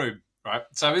fucking room, right?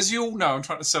 So as you all know, I'm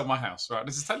trying to sell my house, right?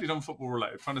 This is totally non-football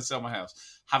related. trying to sell my house.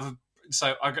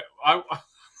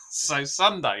 So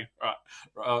Sunday,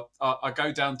 right? I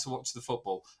go down to watch the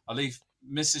football. I leave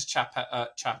Mrs.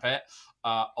 Chapet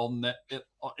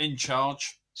in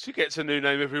charge. She gets a new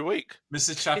name every week.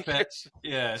 Mrs. Chapet.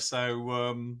 Yeah.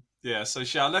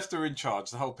 So I left her in charge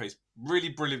the whole piece. Really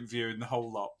brilliant view in the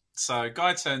whole lot. So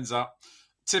guy turns up.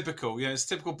 Typical, it's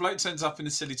typical. Bloke turns up in a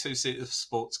silly two-seater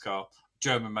sports car,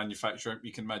 German manufacturer.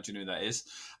 You can imagine who that is.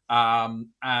 And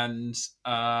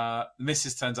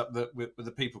Mrs. turns up with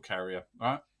the people carrier.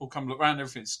 Right, all come look around.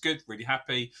 Everything's good. Really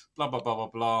happy. Blah blah blah blah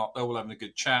blah. They're all having a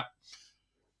good chat.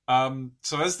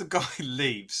 So as the guy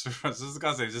leaves, they're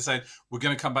saying, we're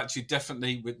going to come back to you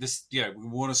definitely with this. We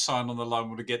want to sign on the line. We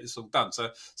want to get this all done.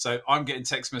 So I'm getting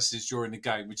text messages during the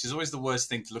game, which is always the worst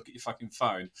thing to look at your fucking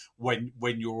phone when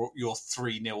you're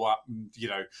 3-0 up and,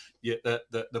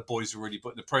 the boys are really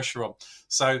putting the pressure on.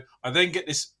 So I then get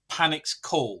this panicked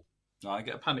call. I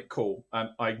get a panic call and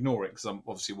I ignore it because I'm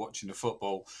obviously watching the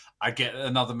football. I get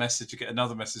another message.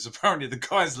 Apparently the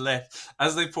guys left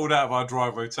as they pulled out of our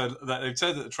driveway. They've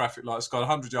turned at the traffic lights, got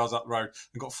 100 yards up the road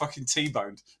and got fucking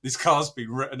T-boned. This car's been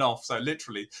written off. So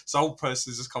literally, this old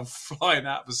person's just come flying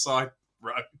out of the side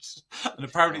road. And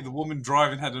apparently the woman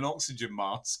driving had an oxygen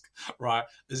mask, right,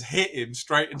 has hit him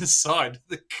straight in the side of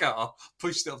the car,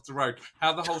 pushed it off the road.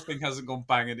 How the whole thing hasn't gone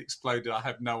bang and exploded, I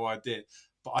have no idea.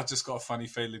 But I just got a funny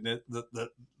feeling that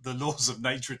the laws of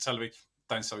nature are telling me,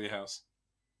 don't sell your house.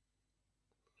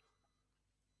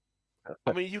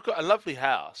 I mean, you've got a lovely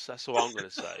house. That's all I'm going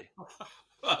to say.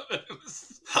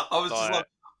 I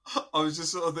was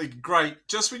just sort of thinking, great.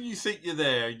 Just when you think you're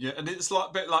there, and it's like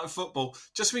a bit like football.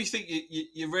 Just when you think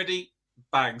you're ready,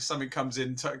 bang, something comes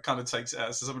in, kind of takes it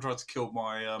out. So someone tried to kill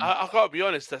my. I got to be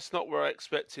honest, that's not where I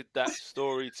expected that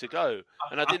story to go,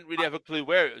 and I didn't really have a clue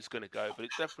where it was going to go, but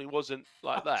it definitely wasn't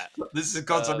like that. This is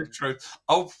God's honest truth.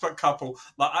 Old couple.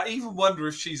 Like, I even wonder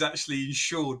if she's actually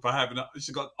insured by having. She's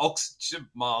got an oxygen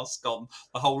mask on.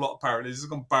 The whole lot apparently. She's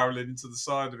gone barreling into the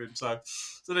side of him. So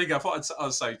there you go. I thought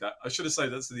I'd say that. I should have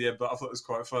said that to the end, but I thought it was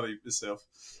quite funny myself.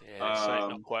 Yeah, something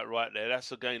not quite right there. That's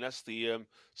the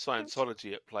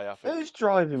Scientology at play. I think. Who's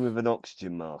driving with an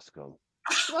oxygen mask on?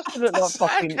 She must have looked like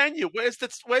fucking. How can you? Where's the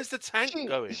tank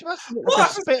going? She must have looked like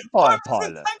a Spitfire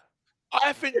pilot.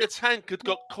 I think the tank had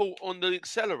got caught on the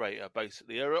accelerator.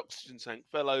 Basically, her oxygen tank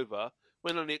fell over,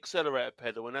 went on the accelerator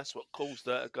pedal, and that's what caused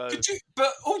her to go.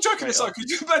 But all joking aside, could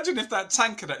you imagine if that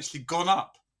tank had actually gone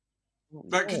up?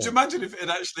 Like, could you imagine if it had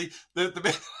actually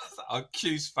our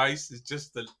Q's face is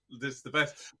just the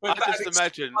best. I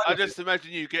just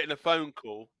imagine you getting a phone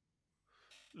call,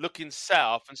 looking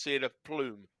south and seeing a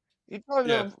plume. You're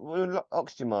driving with an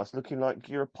oxygen mask, looking like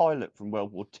you're a pilot from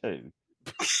World War II.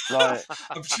 Like,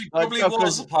 she probably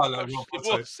was a pilot.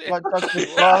 Like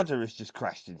Douglas Bader has just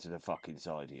crashed into the fucking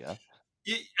side here.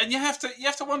 And you have to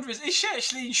wonder: is she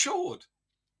actually insured?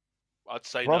 I'd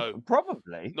say no.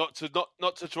 Probably not to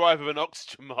drive with an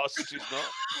oxygen mask. She's not.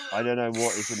 I don't know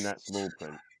what is in that small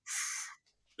print.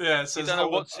 Yeah, so you don't know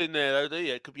what's in there, though, do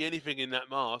you? It could be anything in that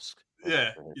mask.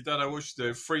 Yeah, you don't know what she's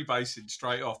doing. Freebasing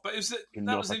straight off, but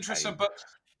that was interesting. But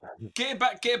getting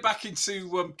back into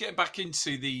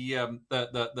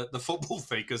the football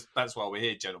thing, because that's why we're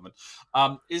here, gentlemen.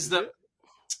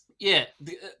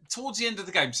 Towards the end of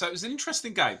the game, so it was an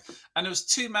interesting game, and there was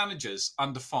two managers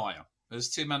under fire.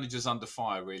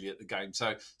 Really at the game.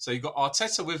 So you got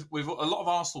Arteta with a lot of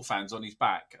Arsenal fans on his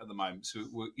back at the moment. So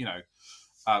we're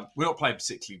not playing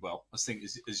particularly well, I think,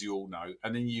 as you all know.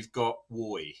 And then you've got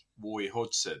Roy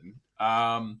Hodgson,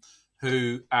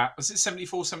 who was it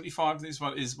 74, 75? Is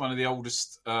one of the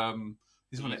oldest.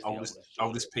 He's one of the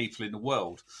oldest people in the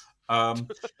world.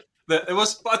 There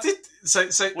was, but I did say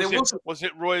was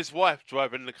it Roy's wife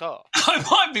driving the car? It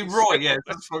might be Roy. Yeah,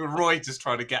 that's Roy just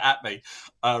trying to get at me.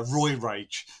 Roy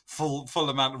rage, full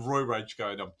amount of Roy rage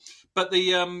going on. But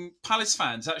the Palace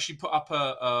fans actually put up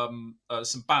some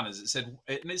banners. It said,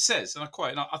 and it says, and I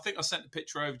quote, and I think I sent the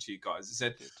picture over to you guys. It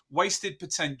said, "Wasted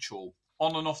potential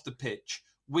on and off the pitch,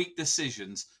 weak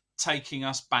decisions taking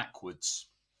us backwards."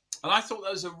 And I thought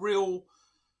that was a real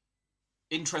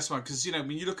interesting one because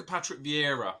when you look at Patrick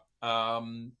Vieira.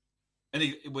 And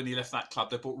when he left that club,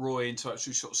 they brought Roy in to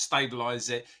actually sort of stabilise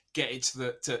it, get it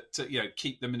to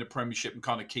keep them in the Premiership and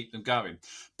kind of keep them going.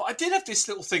 But I did have this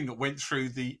little thing that went through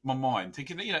my mind,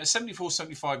 thinking that at 74,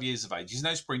 75 years of age, he's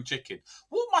no spring chicken.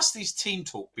 What must his team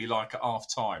talk be like at half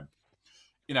time?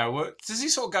 Does he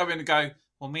sort of go in and go,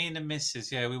 "Well, me and the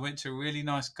missus, we went to a really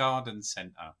nice garden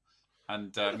centre,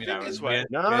 and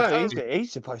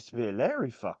he's supposed to be a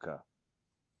Larry fucker."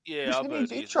 Yeah,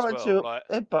 he tried to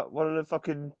headbutt one of the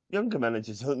fucking younger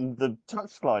managers on the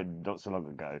touchline not so long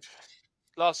ago.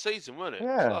 Last season, wasn't it?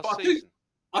 Yeah. Last season.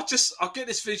 I get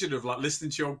this vision of like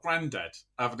listening to your granddad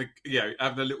having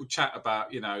a little chat about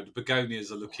the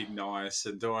begonias are looking nice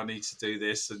and do I need to do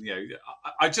this and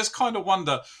I just kind of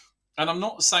wonder. And I'm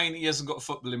not saying he hasn't got a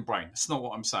footballing brain. That's not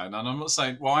what I'm saying. And I'm not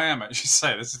saying. Well, I am actually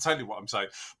saying. That's totally what I'm saying.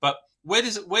 But where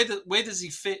does he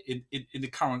fit in the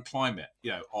current climate?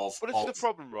 This is the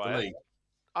problem, right?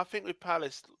 I think with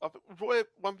Palace, Roy.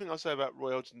 One thing I'll say about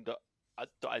Roy Hodgson that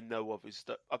I know of is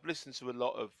that I've listened to a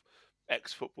lot of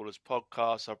ex-footballers'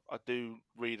 podcasts. I do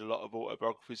read a lot of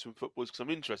autobiographies from footballers because I'm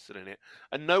interested in it.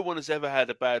 And no one has ever had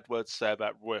a bad word to say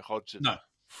about Roy Hodgson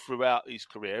throughout his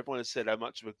career. Everyone has said how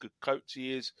much of a good coach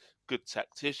he is, good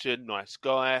tactician, nice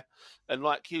guy. And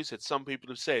like you said, some people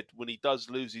have said when he does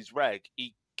lose his rag,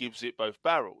 he gives it both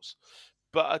barrels.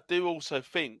 But I do also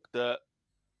think that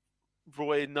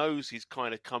Roy knows he's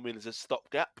kind of come in as a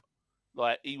stopgap.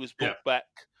 Like he was brought back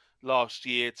last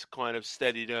year to kind of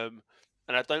steady them.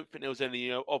 And I don't think there was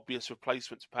any obvious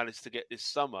replacement to Palace to get this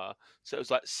summer. So it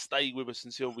was like, stay with us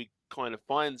until we kind of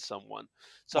find someone.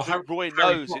 So I think Roy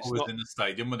knows it's not in the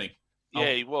stadium, wasn't he?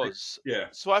 Yeah, he was. Yeah.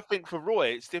 So I think for Roy,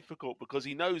 it's difficult because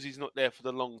he knows he's not there for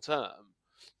the long term.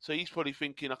 So he's probably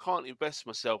thinking, I can't invest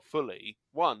myself fully.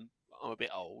 One, I'm a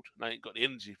bit old and I ain't got the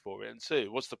energy for it. And two,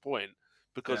 what's the point?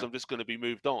 Because I'm just going to be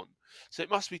moved on. So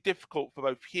it must be difficult for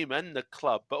both him and the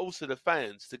club, but also the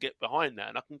fans to get behind that.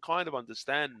 And I can kind of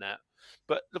understand that.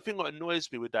 But the thing that annoys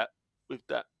me with that,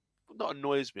 not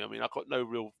annoys me. I mean, I've got no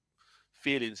real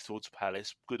feelings towards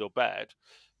Palace, good or bad.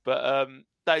 But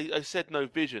they said no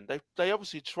vision. They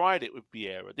obviously tried it with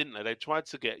Vieira, didn't they? They tried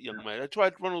to get young men. They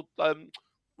tried Ronald.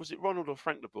 Was it Ronald or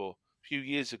Frank de Boer a few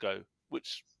years ago,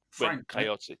 which Frank, went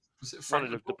chaotic. Was it One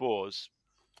Frank? of the Boers.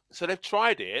 So they've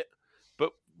tried it,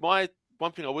 but one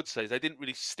thing I would say is they didn't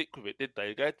really stick with it, did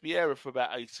they? They had the era for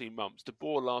about 18 months. The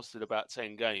Boer lasted about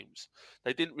 10 games.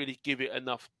 They didn't really give it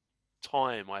enough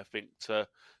time, I think, to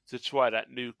try that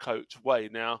new coach way.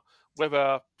 Now,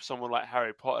 whether someone like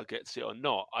Harry Potter gets it or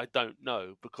not, I don't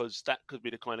know, because that could be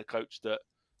the kind of coach that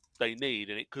they need,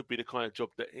 and it could be the kind of job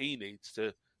that he needs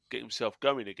to get himself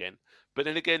going again. But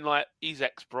then again, like, he's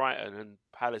ex-Brighton, and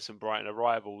Palace and Brighton are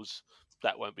rivals.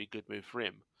 That won't be a good move for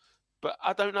him. But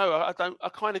I don't know. I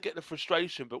kind of get the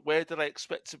frustration. But where do they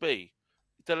expect to be?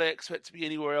 Do they expect to be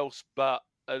anywhere else but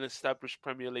an established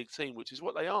Premier League team, which is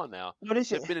what they are now? What is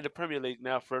They've it? been in the Premier League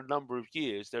now for a number of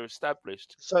years. They're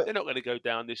established. So They're not going to go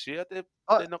down this year. They're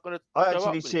not going to I go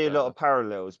actually up see any a lot further. of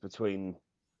parallels between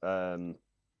the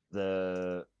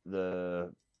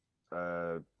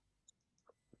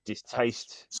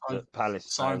distaste that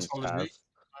Palace fans have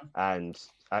and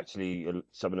actually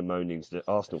some of the moanings that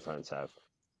Arsenal fans have.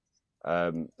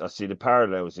 I see the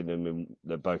parallels in them, and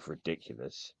they're both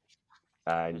ridiculous.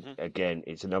 And again,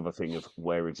 it's another thing of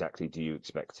where exactly do you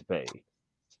expect to be?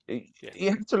 You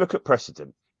have to look at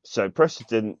precedent. So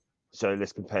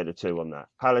let's compare the two on that.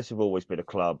 Palace have always been a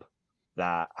club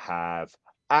that have,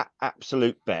 at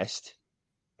absolute best,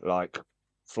 like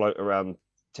float around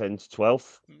 10 to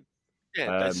 12th.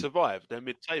 Yeah, they survived. They're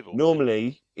mid-table.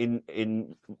 Normally,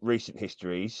 in recent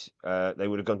histories, they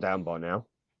would have gone down by now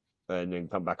and then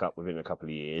come back up within a couple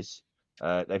of years.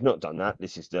 They've not done that.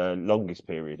 This is the longest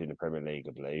period in the Premier League,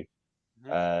 I believe.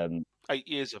 8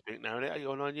 years, I think, now, isn't it? 8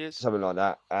 or 9 years? Something like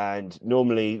that. And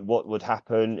normally what would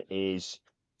happen is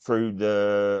through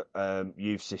the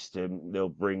youth system, they'll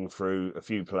bring through a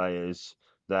few players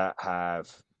that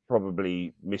have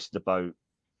probably missed the boat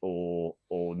or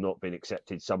not been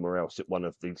accepted somewhere else at one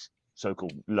of these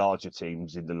so-called larger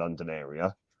teams in the London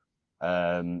area.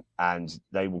 And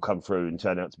they will come through and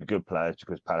turn out to be good players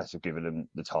because Palace have given them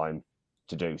the time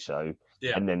to do so.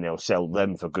 Yeah. And then they'll sell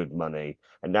them for good money.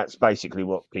 And that's basically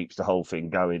what keeps the whole thing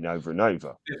going over and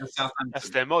over. That's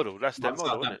their model. That's their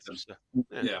model, isn't it? So,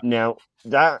 yeah. Now,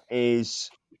 that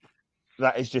is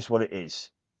just what it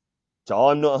is. So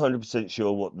I'm not 100%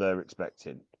 sure what they're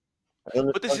expecting.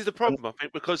 But this is the problem, I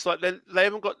think, because like they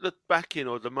haven't got the backing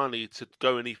or the money to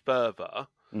go any further,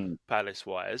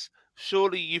 Palace-wise.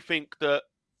 Surely you think that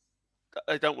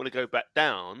they don't want to go back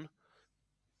down.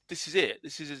 This is it.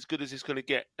 This is as good as it's going to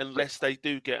get, unless they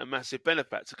do get a massive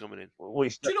benefactor coming in.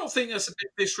 Do you not think that's a bit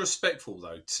disrespectful,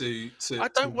 though? I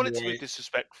don't want it to be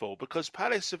disrespectful, because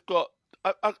Palace have got.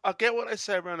 I get what they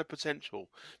say around the potential,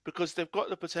 because they've got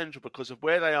the potential because of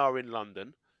where they are in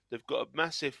London. They've got a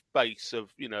massive base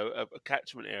of, a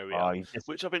catchment area,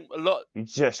 which I think a lot. You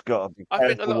just got to be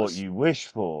careful what you wish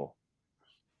for.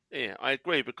 Yeah, I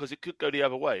agree, because it could go the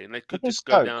other way, and they could just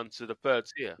go down to the third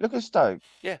tier. Look at Stoke.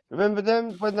 Yeah, remember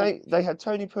them when they had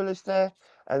Tony Pulis there,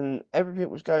 and everything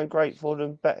was going great for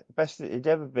them, best it had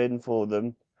ever been for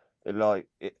them,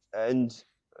 and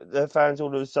their fans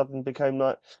all of a sudden became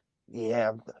like,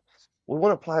 yeah, we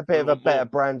want to play a bit of a better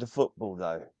brand of football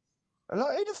though. And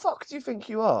like, who the fuck do you think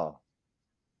you are?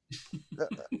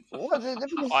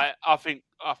 I think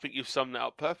you've summed that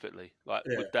up perfectly. Like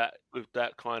with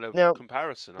that kind of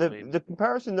comparison. The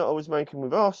comparison that I was making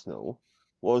with Arsenal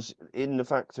was in the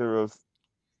factor of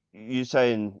you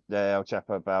saying there, El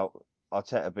Chapo, about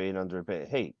Arteta being under a bit of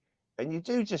heat, and you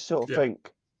do just sort of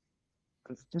think,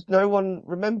 does no one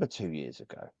remember 2 years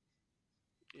ago?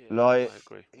 Yeah, I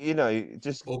agree.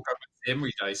 Just or the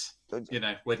Emery days,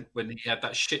 when he had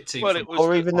that shit team,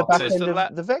 or even the back end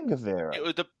of the Wenger era.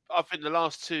 I think the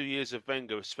last 2 years of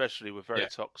Wenger, especially, were very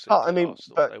toxic. I mean,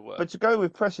 but to go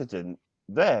with precedent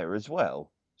there as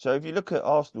well. So if you look at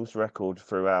Arsenal's record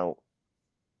throughout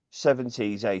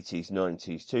 70s, 80s,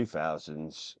 90s,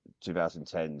 2000s,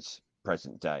 2010s,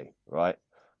 present day, right?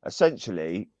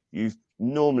 Essentially, you've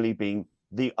normally been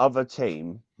the other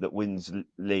team that wins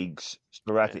leagues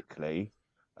sporadically,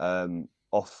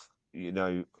 off,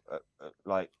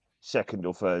 like second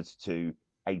or third to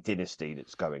a dynasty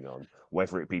that's going on,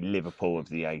 whether it be Liverpool of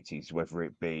the 80s, whether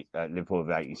it be Liverpool of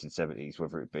the 80s and 70s,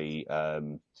 whether it be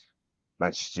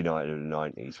Manchester United of the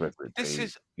 90s, whether it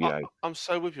be, I'm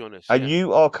so with you on this. And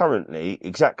you are currently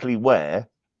exactly where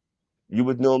you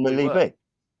would normally be.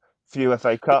 Few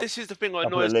FA Cups, but this is the thing that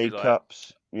annoys me, League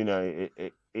Cups.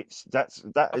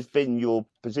 That has been your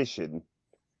position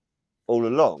all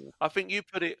along. I think you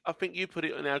put it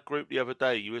in our group the other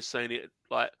day. You were saying it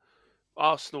like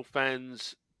Arsenal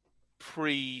fans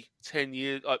pre-10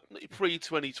 years, like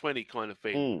pre-2020 kind of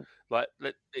thing. Like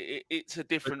it's a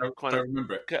different kind of.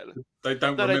 Remember it. They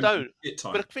don't. No, remember they don't. It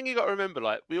time. But the thing you got to remember,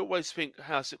 like we always think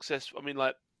how successful. I mean,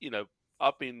 like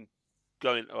I've been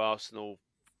going to Arsenal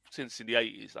since in the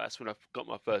 80s. That's when I got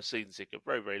my first season ticket.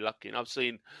 Very, very lucky. And I've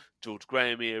seen George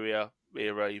Graham era,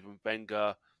 even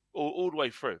Wenger, all the way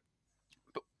through.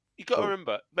 But you got to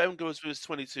remember, Wenger was with us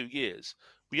 22 years.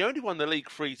 We only won the league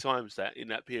 3 times in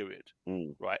that period,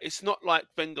 right? It's not like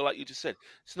Wenger, like you just said.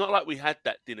 It's not like we had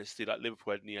that dynasty like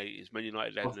Liverpool had in the 80s, Man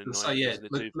United had in the 90s and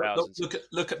the 2000s.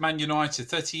 Look at Man United.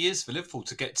 30 years for Liverpool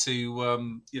to get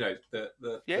to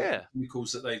the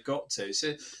pinnacles that they've got to.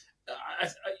 So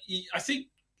I think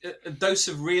a dose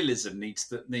of realism needs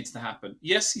to happen.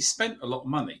 Yes, he spent a lot of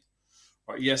money.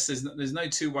 Right, yes, there's no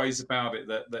two ways about it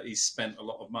that he's spent a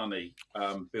lot of money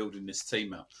building this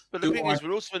team out. But the thing is,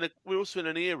 we're also in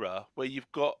an era where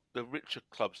you've got the richer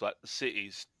clubs like the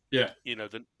Cities, the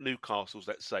Newcastles,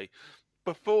 let's say.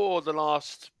 Before the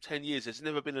last 10 years, there's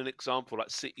never been an example like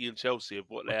City and Chelsea of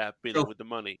what they have been with the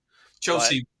money.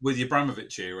 Chelsea with the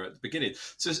Abramovich era at the beginning.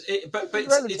 So,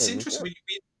 it's interesting.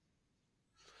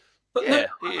 It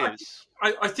is.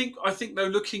 I think though,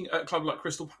 looking at a club like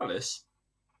Crystal Palace.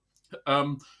 They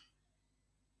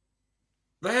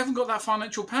haven't got that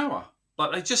financial power.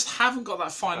 Like they just haven't got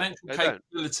that financial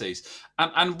capabilities.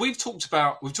 And we've talked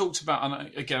about,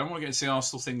 and again, I want to get into the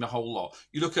Arsenal thing the whole lot.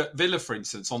 You look at Villa, for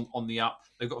instance, on the up,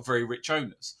 they've got very rich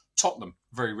owners. Tottenham,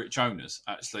 very rich owners,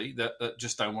 actually, that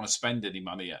just don't want to spend any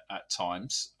money at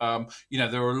times.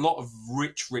 There are a lot of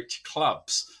rich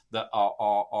clubs that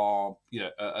are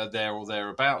there or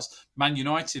thereabouts. Man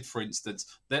United, for instance,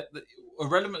 they're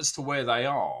irrelevant as to where they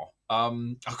are.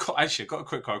 I've got a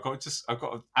quick one. I've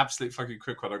got an absolute fucking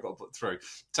quick one I've got to put through.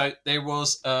 So there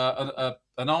was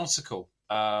an article,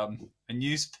 a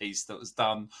news piece that was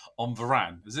done on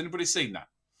Varane. Has anybody seen that?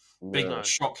 Big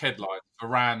shock headline.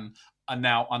 Varane are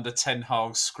now under Ten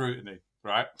Hag's scrutiny,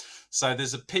 right? So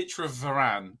there's a picture of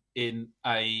Varane in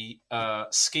a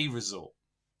ski resort,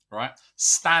 right?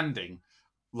 Standing,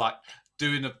 like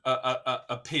doing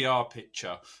a PR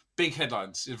picture. Big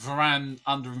headlines. Varane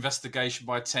under investigation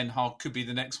by Ten Hag, could be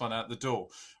the next one out the door,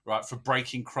 right, for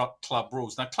breaking club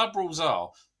rules. Now, club rules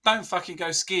are, don't fucking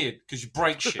go skiing because you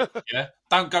break shit, yeah?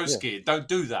 Don't go skiing. Don't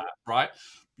do that, right?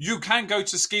 You can go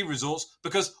to ski resorts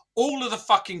because all of the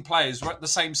fucking players were at the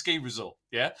same ski resort,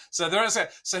 yeah? So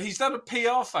he's done a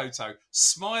PR photo,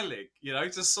 smiling,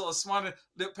 just sort of smiling,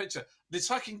 little picture. There's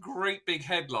fucking great big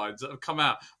headlines that have come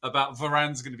out about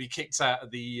Varane's going to be kicked out of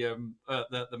the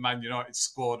Man United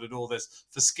squad and all this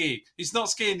for skiing. He's not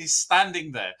skiing, he's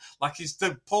standing there. Like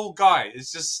the poor guy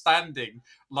is just standing,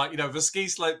 like, the ski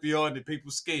slope behind him,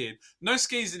 people skiing. No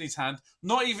skis in his hand,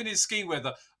 not even his ski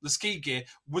weather, the ski gear,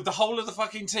 with the whole of the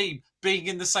fucking team being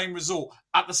in the same resort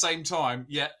at the same time.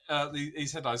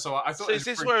 These headlines. So I thought. So is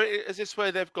this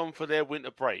where they've gone for their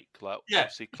winter break? Like,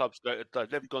 obviously clubs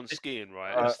they've gone skiing,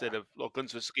 right, instead of gone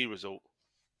to a ski resort.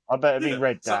 I better be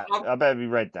read that. I better be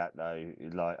read that though.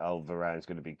 Like, Varane's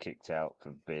going to be kicked out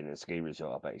for being at a ski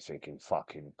resort. I bet he's thinking,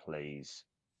 "Fucking please."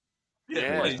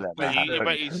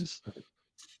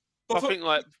 I think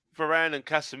like Varane and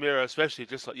Casemiro, especially,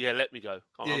 just like, let me go.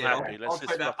 I'm happy. I'll do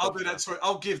that.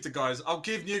 I'll give the guys. I'll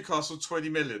give Newcastle 20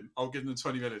 million. I'll give them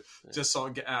 20 million just so I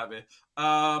can get out of it.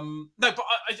 No, but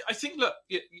I think, look,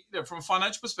 from a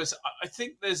financial perspective, I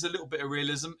think there's a little bit of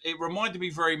realism. It reminded me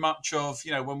very much of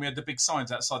when we had the big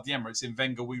signs outside the Emirates in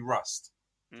Wenger, we rust.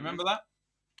 Do you remember that?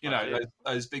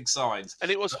 Those big signs. And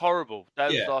it was horrible.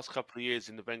 Those last couple of years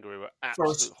in the Wenger were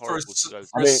absolutely horrible to go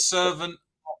for a servant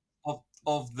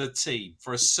of the team,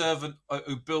 for a servant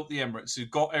who built the Emirates, who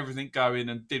got everything going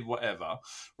and did whatever,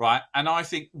 right? And I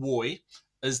think Roy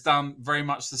has done very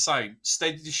much the same.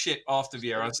 Steadied the ship after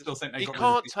Vieira. I still think he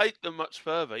can't take them much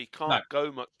further. He can't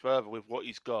go much further with what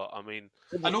he's got. I mean,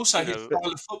 and also his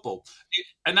style of football,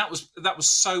 and that was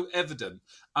so evident.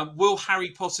 Will Harry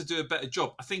Potter do a better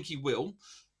job? I think he will.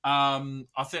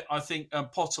 I think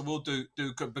Potter will do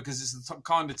good because it's the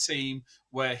kind of team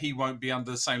where he won't be under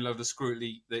the same level of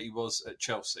scrutiny that he was at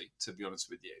Chelsea. To be honest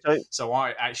with you, so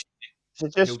I actually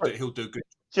think he'll do good.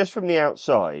 Just from the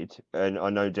outside, and I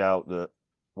no doubt that.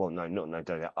 Well, no, not no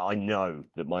doubt. I know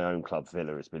that my own club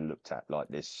Villa has been looked at like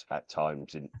this at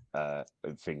times in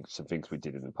some things we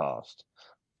did in the past.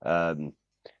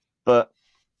 But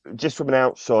just from an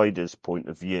outsider's point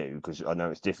of view, because I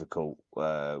know it's difficult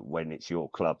when it's your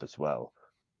club as well,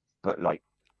 but like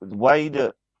the way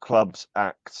that clubs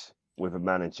act with a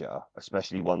manager,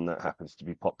 especially one that happens to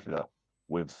be popular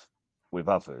with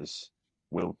others,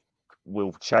 will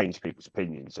change people's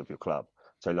opinions of your club.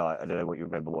 So, like, I don't know what you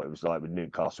remember what it was like with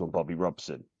Newcastle and Bobby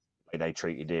Robson, the way they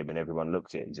treated him, and everyone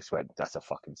looked at it and just went, "That's a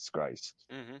fucking disgrace."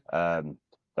 Mm-hmm.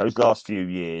 Those last few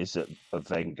years of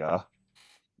Wenger,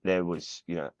 there was,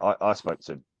 I spoke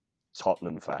to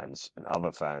Tottenham fans and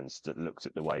other fans that looked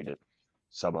at the way that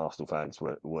some Arsenal fans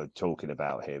were talking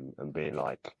about him and being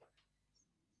like,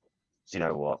 "Do you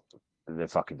know what? They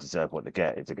fucking deserve what they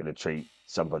get if they're going to treat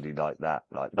somebody like that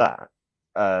like that."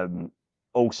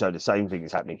 Also, the same thing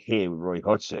is happening here with Roy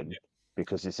Hodgson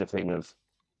because it's a thing of,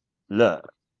 look,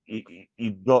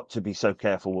 you've got to be so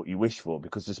careful what you wish for,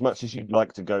 because as much as you'd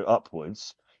like to go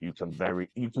upwards, you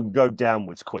can go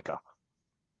downwards quicker.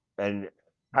 And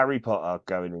Harry Potter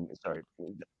going in, sorry,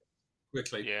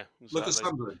 Quickly. Yeah, Look at exactly.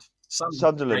 Sunderland.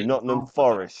 Sunderland, Nottingham example of that.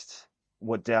 Forest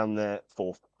were down there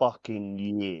for fucking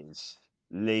years.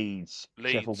 Leeds,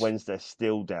 Sheffield Wednesday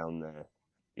still down there.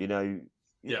 You know,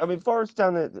 Yeah. I mean, Forest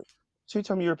down there,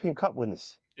 2-time European Cup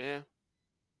winners. Yeah.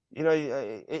 You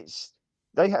know,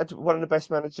 they had one of the best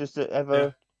managers that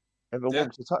ever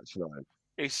walked the touchline.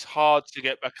 It's hard to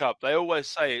get back up. They always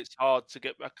say it's hard to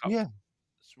get back up. Yeah.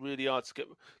 It's really hard to get.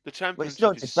 The But Championship it's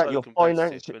not is just that so you're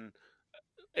competitive, and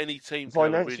any team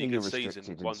can have a really financially good you're season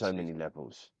restricted in one so many season.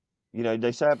 levels. You know,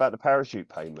 they say about the parachute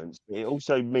payments. It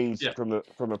also means from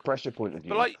a pressure point of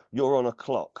view, like- you're on a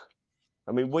clock.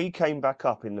 I mean, we came back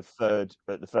up in the third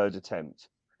attempt.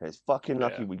 It's fucking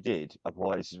lucky we did.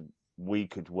 Otherwise, we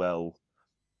could well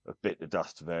have bit the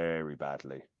dust very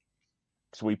badly.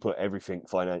 So we put everything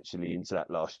financially into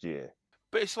that last year.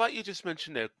 But it's like you just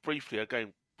mentioned there briefly.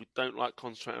 Again, we don't like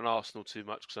concentrating on Arsenal too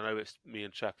much because I know it's me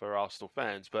and Chap are Arsenal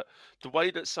fans. But the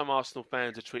way that some Arsenal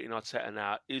fans are treating Arteta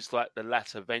now is like the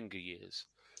latter Wenger years.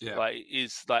 Yeah. Like it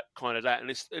is like kind of that,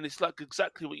 and it's like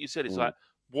exactly what you said. It's like,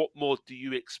 what more do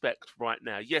you expect right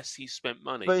now? Yes, he spent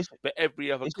money, but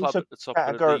every other club at the top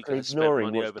of the league has spent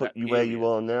money what's over put that you period. where you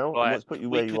are now, Like, and what's put you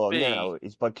where you are now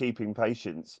is by keeping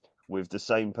patience with the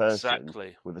same person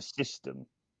with a system.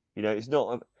 You know, it's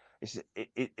not. It's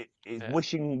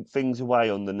wishing things away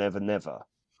on the never never.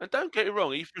 And don't get me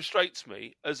wrong, he frustrates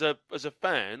me as a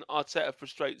fan. Arteta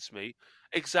frustrates me,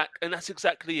 and that's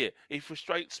exactly it. He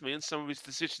frustrates me, and some of his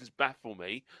decisions baffle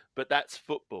me. But that's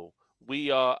football.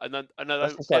 We are, and I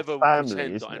don't ever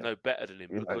pretend that I know better than him,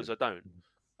 because I don't,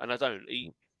 and I don't.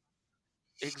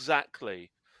 Exactly,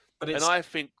 and I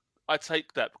think I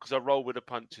take that because I roll with the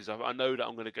punches. I know that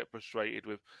I'm going to get frustrated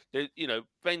with,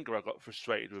 Wenger. I got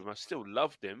frustrated with him. I still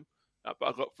loved him. But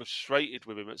I got frustrated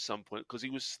with him at some point because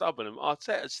he was stubborn, and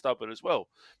Arteta's stubborn as well.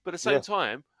 But at the same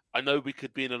time, I know we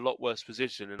could be in a lot worse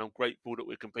position, and I'm grateful that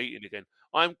we're competing again.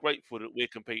 I'm grateful that we're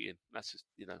competing. That's just,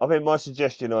 I mean, my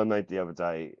suggestion I made the other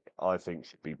day, I think,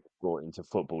 should be brought into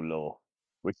football law,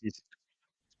 which is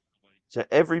so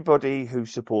everybody who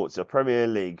supports a Premier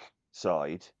League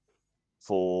side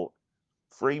for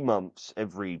 3 months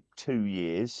every 2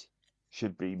 years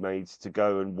should be made to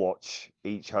go and watch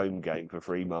each home game for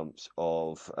 3 months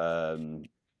of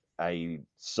a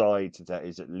side that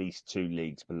is at least 2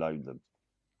 leagues below them.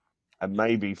 And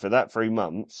maybe for that 3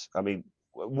 months, I mean,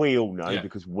 we all know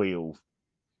because we all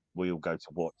go to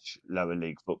watch lower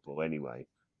league football anyway.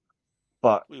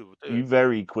 But you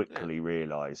very quickly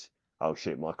realise, oh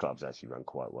shit, my club's actually run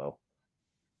quite well.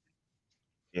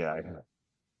 Yeah.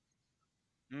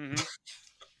 Mm-hmm.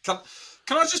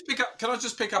 Can I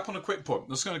just pick up on a quick point?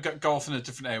 I'm just going to go off in a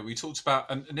different area. We talked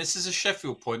about, and this is a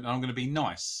Sheffield point, and I'm going to be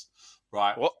nice,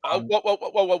 right? Whoa.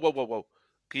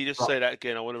 Can you just say that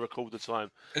again? I want to record the time.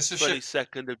 It's the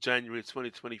 22nd of January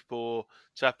 2024.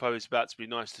 Chapo is about to be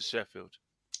nice to Sheffield.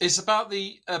 It's about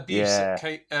the abuse that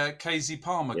KZ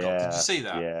Palmer got. Did you see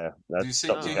that? Yeah. Did you see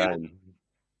that?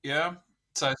 Yeah.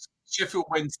 So Sheffield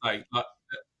Wednesday. But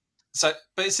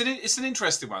it's an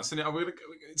interesting one.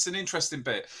 It's an interesting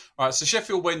bit. Right. So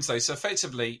Sheffield Wednesday. So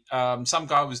effectively, some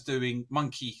guy was doing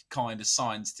monkey kind of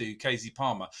signs to KZ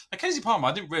Palmer. Now, KZ Palmer,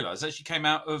 I didn't realise, actually came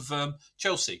out of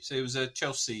Chelsea. So he was a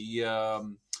Chelsea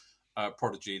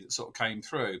prodigy that sort of came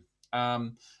through.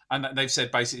 And they've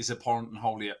said basically it's abhorrent and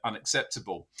wholly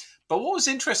unacceptable. But what was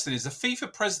interesting is the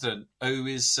FIFA president, who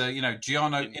is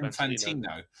Gianni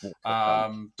Infantino,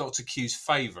 Dr. Q's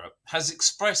favourite, has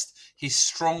expressed his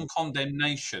strong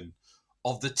condemnation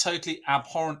of the totally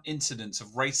abhorrent incidents of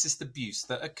racist abuse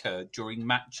that occurred during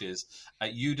matches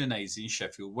at Udinese and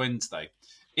Sheffield Wednesday.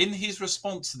 In his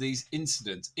response to these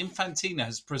incidents, Infantino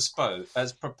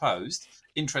has proposed,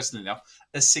 interestingly enough,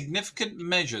 a significant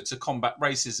measure to combat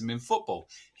racism in football.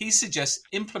 He suggests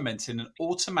implementing an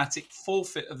automatic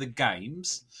forfeit of the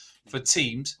games for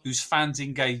teams whose fans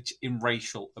engage in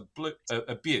racial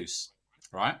abuse,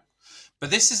 right? But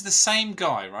this is the same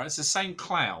guy, right? It's the same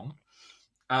clown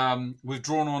with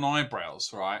drawn-on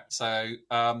eyebrows, right? So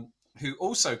who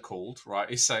also called, right?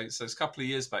 He said, so it's a couple of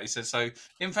years back. He said, so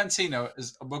Infantino,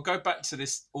 we'll go back to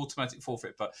this automatic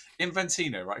forfeit, but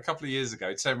Infantino, right, a couple of years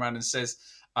ago, turned around and says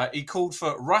he called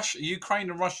for Ukraine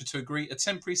and Russia to agree a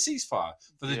temporary ceasefire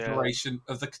for the duration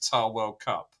of the Qatar World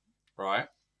Cup, right?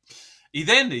 He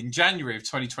then, in January of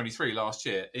 2023, last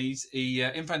year,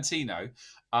 Infantino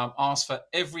asked for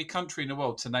every country in the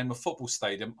world to name a football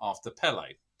stadium after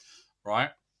Pele, right?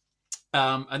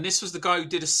 And this was the guy who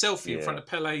did a selfie in front of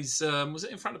Pele's. Was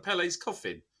it in front of Pele's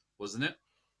coffin? Wasn't it?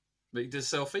 That he did a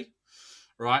selfie,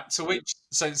 right? So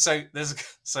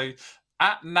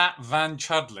at Nat Van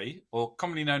Chudley, or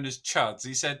commonly known as Chuds,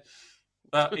 he said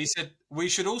we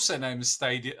should also name a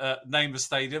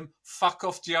stadium. Fuck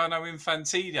off, Gianno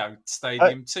Infantino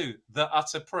Stadium too. The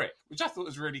utter prick, which I thought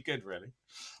was really good, really.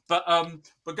 But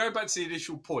go back to the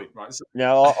initial point, right? So,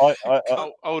 now,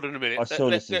 hold on a minute. I saw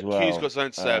this as well. Q's got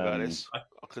something to say about this. I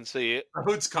can see it. The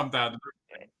hood's come down.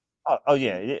 Yeah.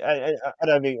 I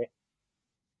don't think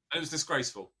it was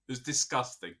disgraceful. It was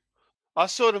disgusting. I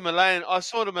saw the Milan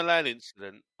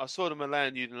incident. I saw the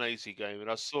Milan Udinese game, and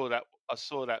I saw that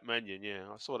Mannion. Yeah,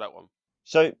 I saw that one.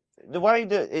 So the way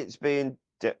that it's being,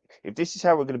 if this is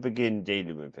how we're going to begin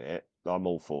dealing with it, I'm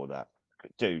all for that.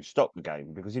 Do stop the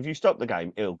game, because if you stop the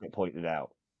game, it'll get pointed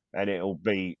out, and it'll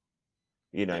be,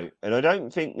 and I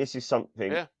don't think this is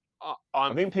something. Yeah,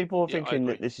 I think people are thinking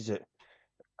that this is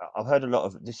I've heard a lot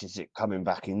of this is it coming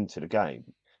back into the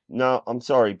game. No, I'm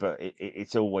sorry, but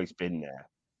it's always been there.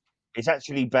 It's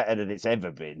actually better than it's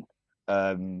ever been.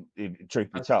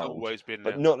 Truth be told, always been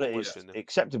but there. not that it's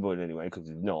acceptable in any way, because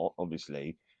it's not,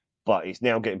 obviously. But it's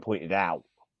now getting pointed out.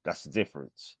 That's the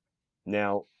difference.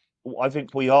 Now, I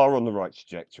think we are on the right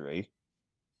trajectory.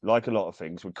 Like a lot of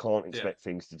things, we can't expect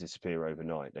things to disappear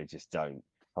overnight. They just don't.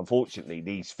 Unfortunately,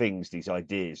 these things, these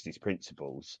ideas, these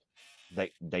principles,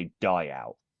 they die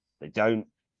out. They don't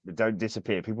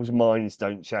disappear. People's minds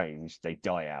don't change. They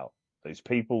die out. Those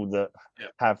people that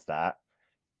have that,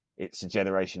 it's a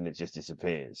generation that just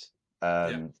disappears.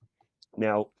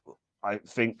 Now, I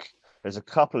think there's a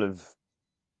couple of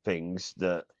things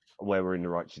where we're in the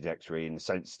right trajectory, in the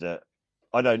sense that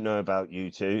I don't know about you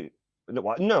two.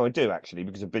 No, I do actually,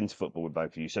 because I've been to football with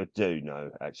both of you, so I do know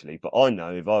actually. But I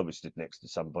know if I was stood next to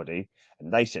somebody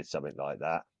and they said something like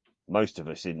that, most of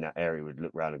us in that area would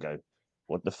look around and go,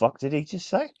 "What the fuck did he just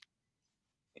say?"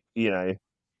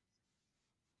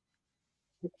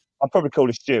 I'd probably call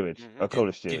a steward. I'd call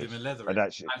a steward. Give him a leather. I'd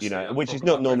actually, which is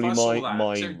not normally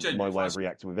my way of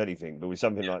reacting with anything, but with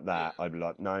something like that, I'd be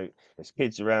like, no, there's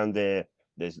kids around there.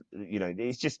 There's,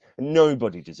 it's just,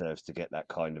 nobody deserves to get that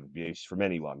kind of abuse from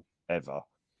anyone ever.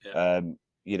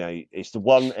 It's the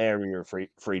one area of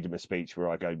freedom of speech where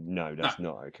I go, no, that's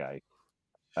not okay.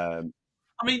 I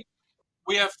mean,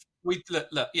 look,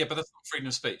 yeah, but that's not freedom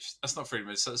of speech. That's not freedom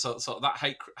of speech. So that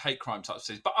hate crime type of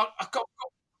thing. But I've got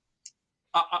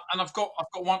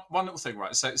one little thing,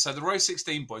 right? So the Row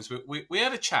 16 boys, we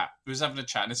had a chat. We was having a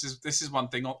chat. And this is one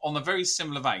thing on a very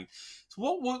similar vein. So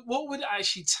what would it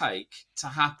actually take to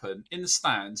happen in the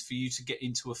stands for you to get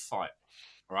into a fight,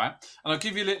 right? And I'll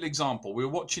give you a little example. We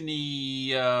were watching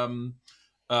the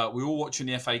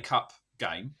FA Cup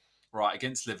game, right,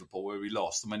 against Liverpool, where we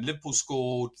lost. And when Liverpool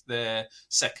scored their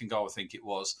second goal, I think it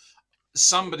was,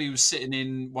 somebody was sitting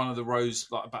in one of the rows,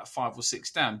 like about 5 or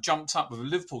 6 down, jumped up with a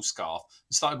Liverpool scarf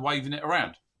and started waving it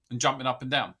around and jumping up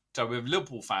and down. So we have a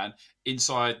Liverpool fan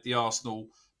inside the Arsenal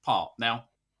part. Now,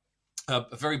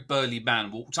 a very burly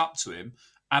man walked up to him,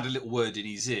 had a little word in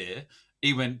his ear.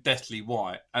 He went deathly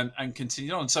white and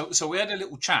continued on. So we had a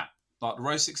little chat, like the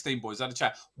Row 16 boys had a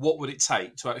chat. What would it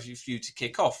take for you to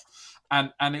kick off?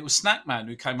 And it was Snackman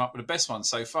who came up with the best one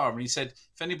so far. And he said,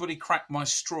 if anybody cracked my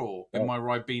straw in my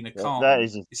Ribena carton,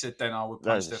 he said, then I would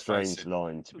punch their face. That is a strange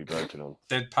line to be broken on.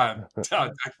 Deadpan.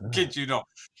 I kid you not.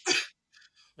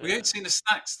 We ain't seen the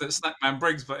snacks that Snackman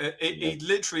brings, but he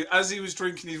literally, as he was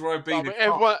drinking his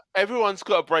Ribena, everyone's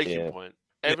got a breaking point.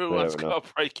 Everyone's got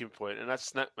a breaking point, and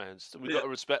that's Snackman's. We've got to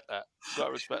respect that.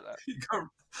 You got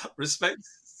to respect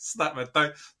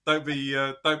Snackman.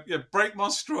 Don't break my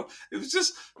straw. It was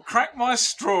just crack my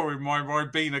straw in my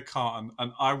Ribena carton,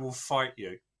 and I will fight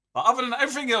you. But other than that,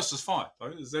 everything else was fine.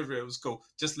 Everything else was cool.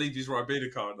 Just leave his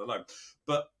Ribena carton alone.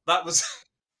 But that was.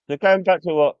 So going back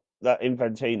to what that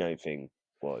Infantino thing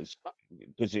was,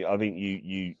 because I think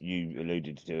you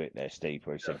alluded to it there, Steve,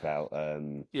 where he said about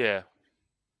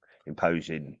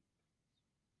imposing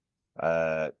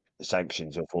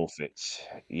sanctions or forfeits.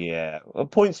 Yeah, well,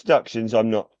 points deductions I'm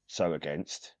not so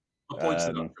against. Points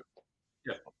deduction.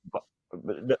 Yeah,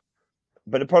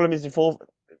 but the problem is the forfeit.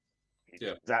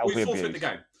 Yeah, that'll be forfeit abused. the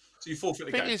game. So you forfeit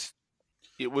the game.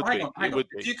 It would Hang be. on. It would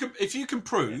If be. you can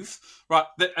prove right,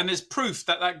 and there's proof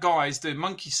that guy is doing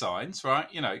monkey signs, right?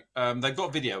 They've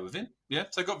got video of him. Yeah,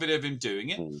 so they've got video of him doing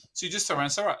it. So you just turn around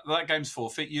and say, right, that game's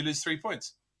forfeit. You lose 3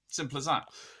 points. Simple as that.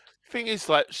 Thing is,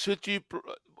 like, should you?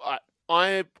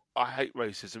 I hate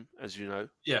racism, as you know.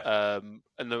 Yeah.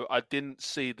 I didn't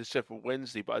see the Sheffield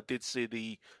Wednesday, but I did see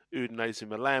the Udinese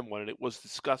Milan one, and it was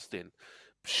disgusting.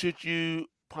 Should you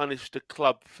punish the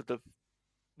club for the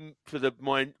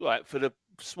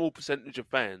small percentage of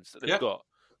fans that they've got?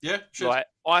 Yeah, should. Like,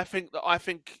 I think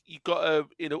you got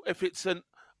to, if it's an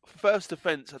first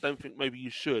offence, I don't think maybe you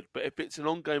should. But if it's an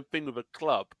ongoing thing with a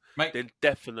club, then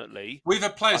definitely. We've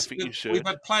had players. I think you should. We've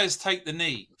had players take the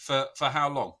knee for how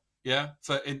long? Yeah,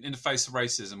 for in the face of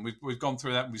racism, we've gone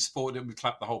through that. We've supported it. And we've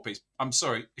clapped the whole piece. I'm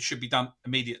sorry, it should be done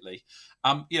immediately.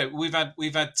 We've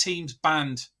had teams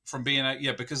banned from being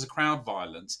because of crowd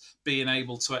violence, being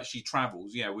able to actually travel.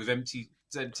 Yeah, with empty.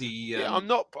 I'm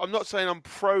not saying I'm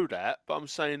pro that, but I'm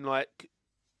saying, like,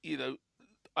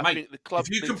 I think the club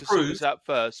needs to sort this out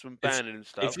first when banning and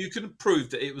stuff. If you can prove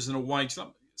that it was an away,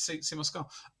 see my scar.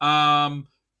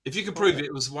 If you can prove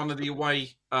it was one of the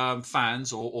away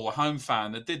fans or a home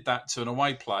fan that did that to an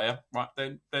away player, right?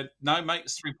 Then no, mate,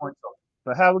 it's 3 points off.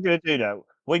 But how are we going to do that?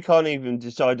 We can't even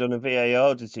decide on a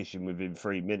VAR decision within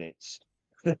 3 minutes.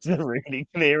 That's a really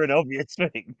clear and obvious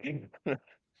thing.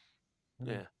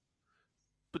 Yeah,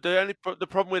 but the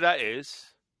problem with that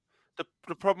is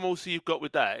the problem also you've got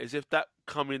with that is if that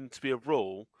come in to be a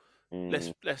rule,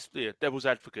 let's devil's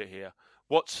advocate here.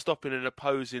 What's stopping an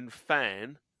opposing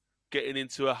fan getting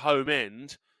into a home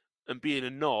end and being a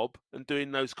knob and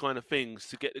doing those kind of things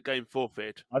to get the game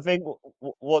forfeited? I think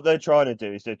what they're trying to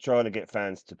do is they're trying to get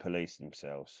fans to police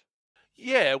themselves.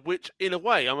 Yeah, which in a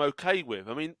way I'm okay with.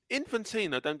 I mean,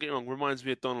 Infantino, don't get me wrong, reminds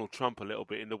me of Donald Trump a little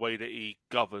bit in the way that he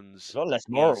governs. A lot less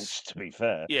morals, to be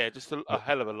fair. Yeah, just a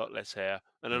hell of a lot less hair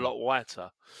and a lot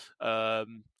whiter.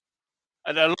 And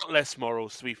a lot less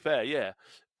morals, to be fair, yeah.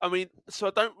 I mean, so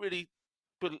I don't really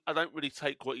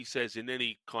take what he says in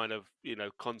any kind of,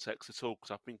 context at all,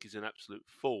 because I think he's an absolute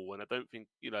fool, and I don't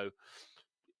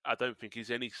think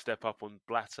he's any step up on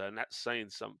Blatter, and that's saying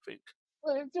something.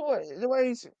 Well,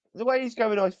 the way he's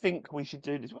going, I think we should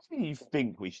do this. What do you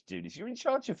think we should do this? You're in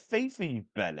charge of FIFA, you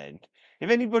bellend.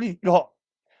 If anybody's got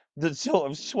the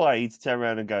sort of sway to turn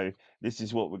around and go, this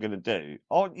is what we're going to do,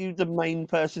 aren't you the main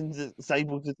person that's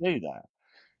able to do that?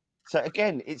 So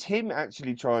again, it's him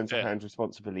actually trying to hand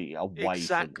responsibility away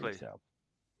from himself.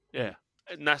 Yeah,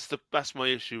 and that's my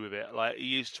issue with it. Like,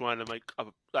 he is trying to make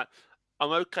like,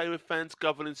 I'm okay with fans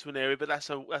governing to an area, but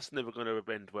that's never going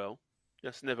to end well.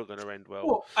 That's never going to end well.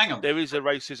 Well, hang on. There is a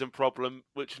racism problem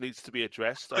which needs to be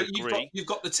addressed. I agree. You've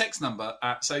got the text number.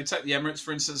 So take the Emirates,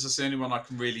 for instance. That's the only one I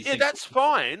can really think. Yeah, that's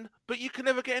fine, but you can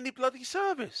never get any bloody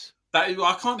service.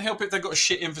 I can't help it. They've got a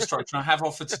shit infrastructure. I have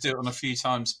offered to do it on a few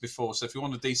times before. So if you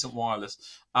want a decent wireless,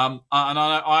 and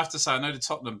I have to say, I know the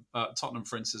Tottenham,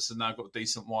 for instance, have now got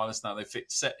decent wireless now. They've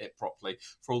set it properly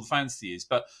for all the fans to use.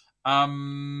 But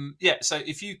so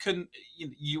if you can,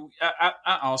 at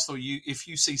Arsenal, if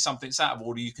you see something that's out of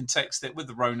order, you can text it with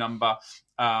the row number,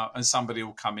 and somebody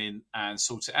will come in and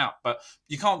sort it out. But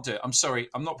you can't do it. I'm sorry,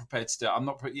 I'm not prepared to do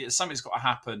it. Something's got to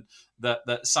happen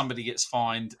that somebody gets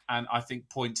fined, and I think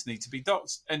points need to be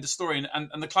docked. End of story. And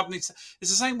the club needs to.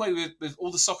 It's the same way with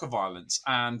all the soccer violence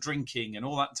and drinking and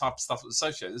all that type of stuff that's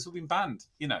associated. It's all been banned.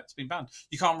 It's been banned.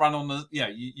 You can't run on the.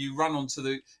 You run onto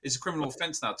the. It's a criminal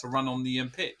offence now to run on the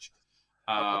pitch.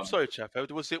 I'm sorry,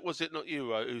 Chafford. Was it not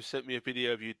you who sent me a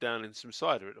video of you down in some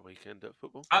cider at the weekend at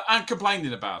football? And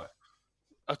complaining about it.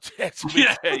 Oh, to be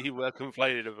fair, you were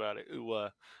complaining about it. You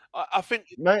were. I think.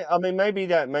 I mean, maybe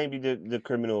the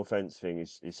criminal offence thing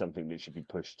is something that should be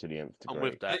pushed to the nth degree. I'm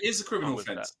with that. It is a criminal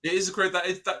offence. It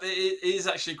is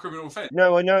actually a criminal offence.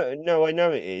 No, I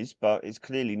know it is, but it's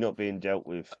clearly not being dealt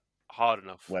with hard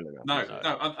enough. Well enough.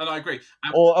 No, and I agree.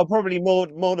 Or probably more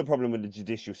the problem with the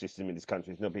judicial system in this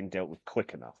country is not being dealt with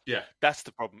quick enough. Yeah, that's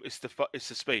the problem. It's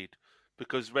the speed.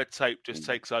 Because red tape just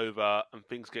takes over and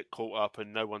things get caught up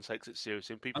and no one takes it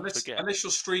seriously and people forget. Unless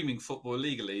you're streaming football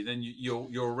illegally, then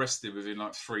you're arrested within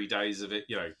like 3 days of it.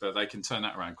 But they can turn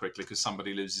that around quickly because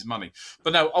somebody loses money.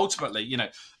 But no, ultimately,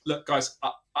 look, guys,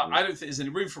 I don't think there's any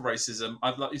room for racism.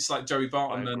 It's like Joey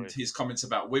Barton and his comments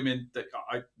about women. That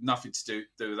nothing to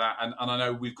do with that. And I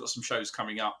know we've got some shows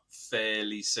coming up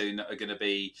fairly soon that are going to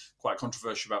be quite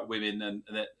controversial about women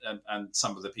and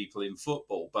some of the people in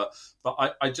football. But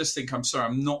I just think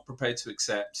I'm not prepared to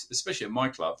accept, especially at my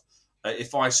club,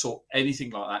 if I saw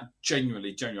anything like that,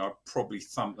 genuinely, I'd probably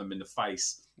thump them in the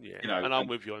face. Yeah, and I'm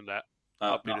with you on that.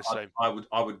 I'd be the same.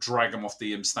 I would drag them off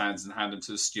the stands and hand them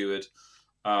to the steward.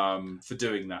 for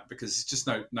doing that, because it's just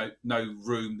no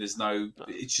room. There's no.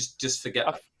 It's just forget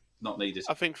that. Not needed.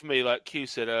 I think for me, like Q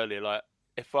said earlier, like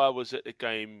if I was at the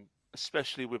game,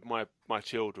 especially with my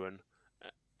children,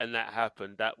 and that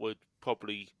happened, that would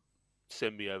probably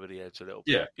send me over the edge a little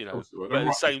bit. Yeah, you of know. course it would. But at And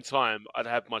the same time, I'd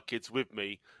have my kids with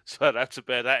me, so I'd have to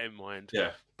bear that in mind.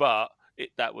 Yeah. But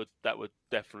that would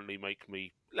definitely make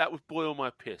me. That would boil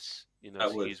my piss. You know, That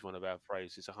to would. use one of our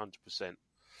phrases, 100%. We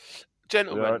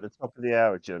Gentlemen, are at the top of the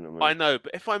hour, gentlemen. I know,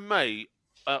 but if I may,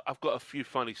 I've got a few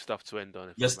funny stuff to end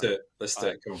on. Let's do it. Let's do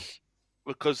it. Come on.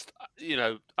 Because you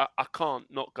know, I can't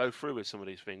not go through with some of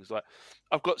these things. Like,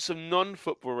 I've got some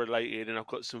non-football related, and I've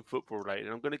got some football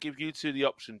related. I'm going to give you two the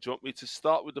option. Do you want me to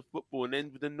start with the football and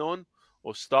end with the non,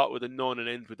 or start with the non and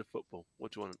end with the football?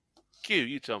 What do you want? Q,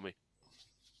 you tell me.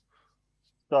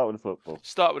 Start with the football.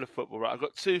 Start with the football, right? I've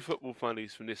got two football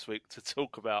funnies from this week to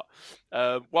talk about.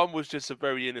 One was just a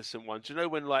very innocent one. Do you know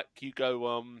when, like, you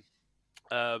go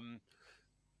a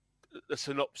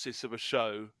synopsis of a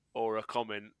show or a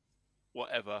comment,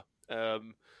 whatever,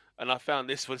 and I found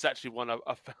this was actually one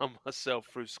I found myself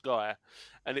through Sky,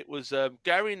 and it was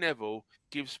Gary Neville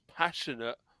gives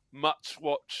passionate much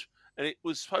watch, and it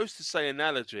was supposed to say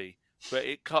analogy, but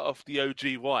it cut off the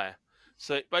OGY.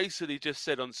 So it basically just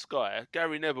said on Sky,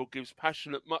 Gary Neville gives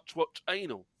passionate much watch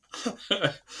anal.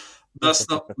 That's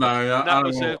not no.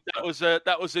 That was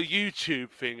a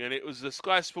YouTube thing, and it was the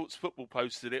Sky Sports Football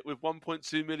posted it with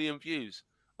 1.2 million views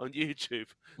on YouTube.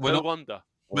 No wonder.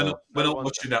 We're not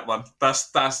watching that one. That's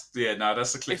that's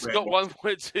a clip. It's got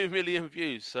 1.2 million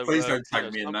views. So please don't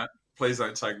tag me in that. Please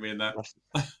don't tag me in that.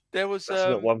 There was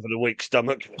not one for the weak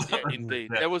stomach. Yeah, indeed.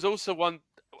 Yeah. There was also one.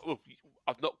 Well,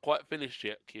 I've not quite finished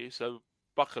yet, Q. So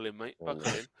buckle in, mate. Buckle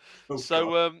in. Oh,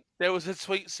 so there was a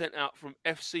tweet sent out from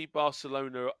FC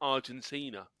Barcelona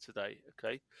Argentina today.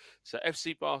 Okay, so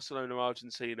FC Barcelona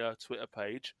Argentina Twitter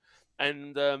page,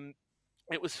 and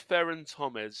it was Ferran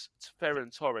Torres,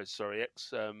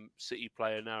 ex City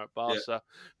player now at Barca,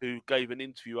 who gave an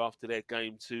interview after their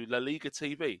game to La Liga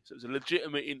TV. So it was a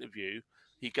legitimate interview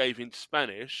he gave in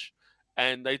Spanish,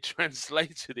 and they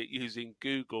translated it using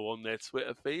Google on their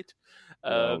Twitter feed.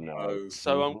 No.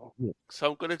 So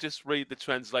I'm going to just read the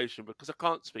translation because I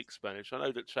can't speak Spanish. I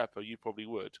know that Chapo, you probably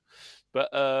would, but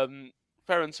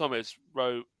Ferran Torres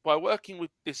wrote, "By working with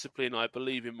discipline, I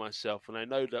believe in myself, and I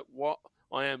know that what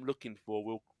I am looking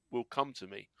for will come to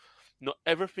me. Not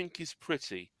everything is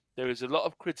pretty. There is a lot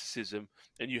of criticism,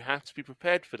 and you have to be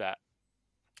prepared for that."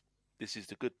 This is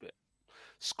the good bit.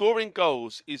 "Scoring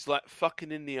goals is like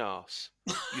fucking in the arse.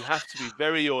 You have to be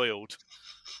very oiled."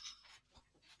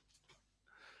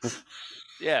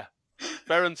 Yeah.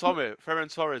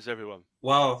 Ferran Torres, everyone.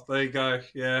 Wow, there you go.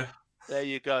 Yeah. There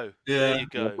you go. Yeah. There you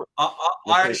go.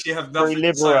 I actually have nothing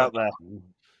Pretty to say liberal out there.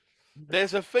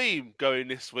 There's a theme going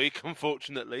this week,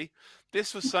 unfortunately.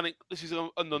 This is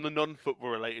on the non-football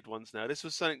related ones now. This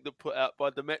was something that put out by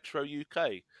the Metro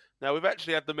UK. Now, we've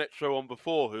actually had the Metro on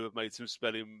before who have made some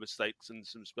spelling mistakes and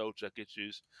some spell check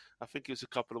issues. I think it was a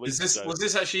couple of weeks ago. Was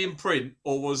this actually in print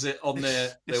or was it on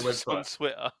their was website? On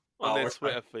Twitter, on their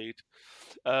Twitter feed.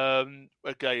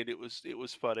 Again, it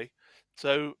was funny.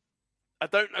 So I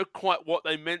don't know quite what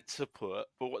they meant to put,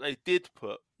 but what they did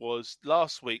put was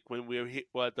last week when we were hit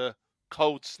by the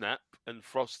cold snap and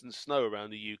frost and snow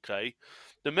around the UK,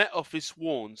 the Met Office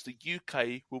warns the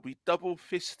UK will be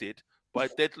double-fisted by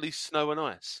deadly snow and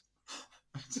ice.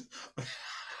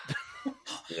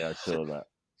 Yeah, I saw that.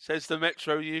 Says the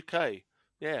Metro UK.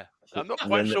 Yeah. I'm not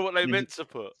quite sure what they meant to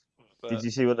put. But... Did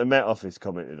you see what the Met Office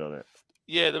commented on it?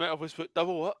 Yeah, the Met Office put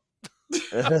double what?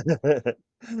 I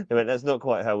mean, that's not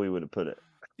quite how we would have put it.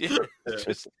 Yeah.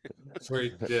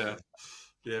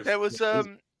 There was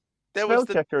Spell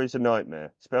checker is a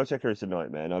nightmare. Spell checker is a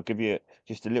nightmare, and I'll give you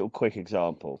just a little quick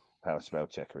example how spell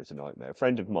checker is a nightmare. A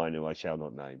friend of mine who I shall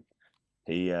not name,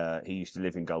 he used to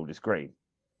live in Golders Green,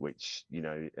 which, you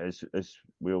know, as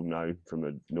we all know from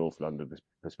a North London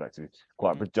perspective,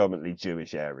 quite a predominantly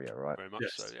Jewish area, right? Very much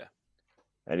so, yeah.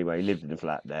 Anyway, he lived in a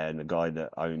flat there, and the guy that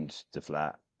owned the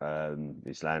flat,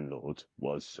 his landlord,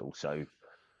 was also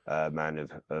a man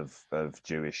of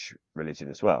Jewish religion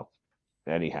as well.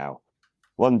 Anyhow,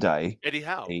 one day,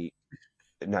 anyhow,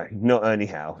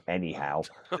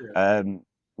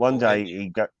 one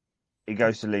day he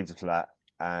goes to leave the flat,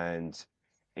 and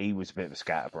he was a bit of a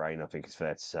scatterbrain, I think it's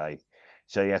fair to say.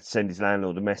 So he had to send his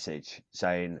landlord a message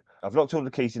saying, "I've locked all the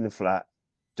keys in the flat.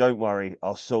 Don't worry,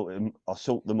 I'll sort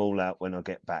them all out when I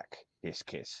get back.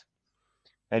 Kiss."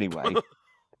 Anyway,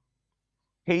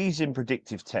 keys in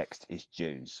predictive text is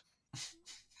Jews.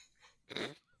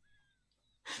 Okay.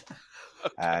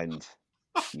 And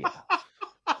yeah,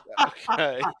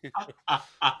 Okay.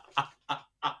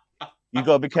 You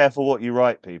got to be careful what you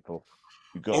write, people.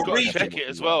 You've got to check it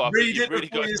as well. I think Read you've it really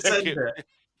before got to you check send it. it.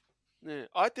 Yeah,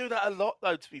 I do that a lot,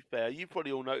 though. To be fair, you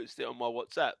probably all noticed it on my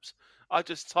WhatsApps. I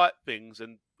just type things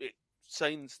and it's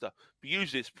saying stuff. But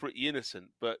usually it's pretty innocent.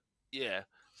 But yeah,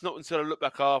 it's not until I look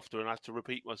back after and I have to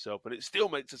repeat myself, and it still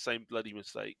makes the same bloody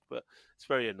mistake. But it's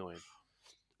very annoying.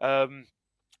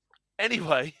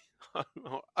 Anyway,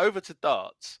 over to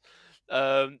darts.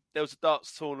 There was a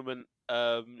darts tournament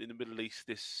in the Middle East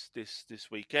this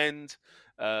weekend.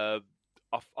 I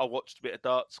watched a bit of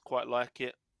darts, quite like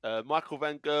it. Michael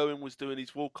Van Gerwen was doing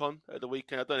his walk on at the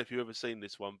weekend. I don't know if you've ever seen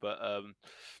this one, but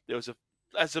there was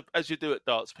as you do at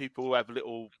darts, people have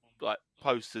little like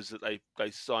posters that they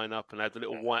sign up and have the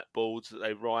little whiteboards that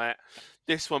they write.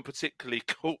 This one particularly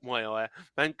caught my eye.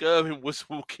 Van Gerwen was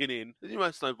walking in. You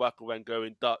must know Michael Van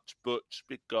Gerwen, Dutch, butch,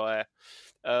 big guy.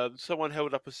 Someone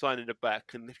held up a sign in the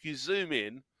back, and if you zoom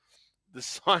in, the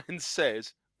sign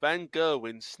says Van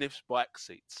Gerwen sniffs bike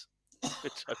seats,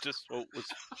 which I just thought was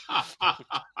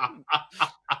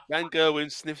Van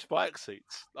Gerwen sniffs bike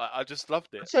seats. I just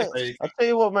loved it. I'll tell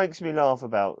you what makes me laugh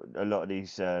about a lot of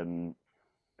these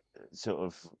sort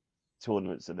of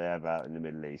tournaments that they have out in the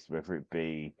Middle East, whether it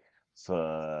be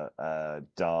for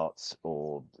darts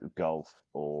or golf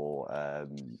or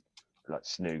like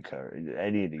snooker,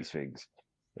 any of these things.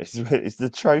 It's the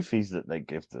trophies that they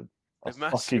give them are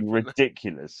They're massive, fucking aren't they?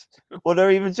 ridiculous. Well,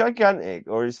 they're even gigantic,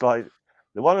 or it's like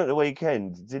the one at the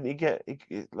weekend. Didn't he get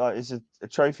like it's a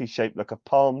trophy shaped like a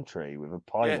palm tree with a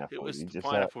pineapple? Yeah, it was You the just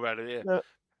pineapple around here. like,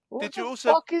 what Did you the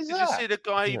also fuck is did you that? see the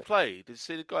guy he played? Did you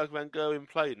see the guy Van Gerwen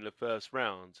played in the first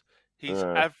round? His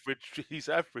No. average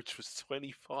was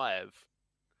 25.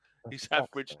 His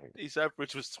fuck's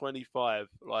average was 25.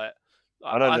 Like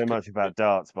I don't know could- much about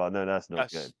darts, but I know that's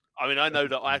not good. I mean, I know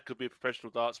that I could be a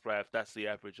professional darts player if that's the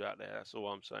average out there. That's all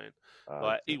I'm saying.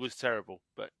 He was terrible,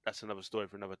 but that's another story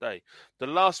for another day. The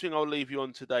last thing I'll leave you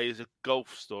on today is a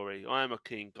golf story. I am a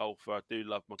keen golfer. I do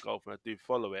love my golf and I do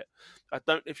follow it. I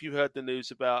don't know if you heard the news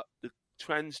about the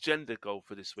transgender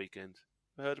golfer this weekend.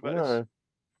 Heard about this?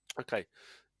 Okay.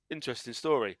 Interesting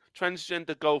story.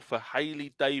 Transgender golfer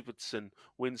Hailey Davidson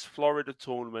wins Florida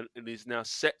tournament and is now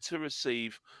set to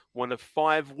receive one of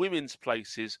 5 women's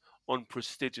places on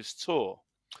prestigious tour.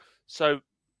 So,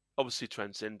 obviously,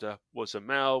 transgender was a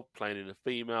male playing in a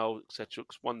female, etc.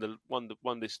 Won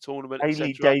this tournament.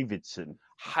 Hailey Davidson.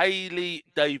 Hailey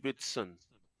Davidson.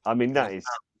 I mean, that's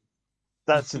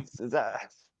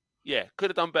Yeah,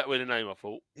 could have done better with the name. I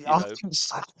thought.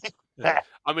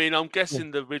 I mean, I'm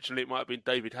guessing originally it might have been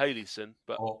David Haleyson,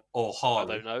 but or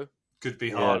Harley. I don't know. Could be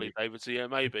Harley Davidson, yeah,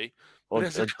 maybe. Or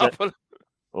there's a couple.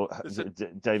 Or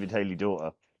David Haley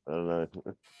daughter. I don't know.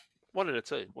 One of the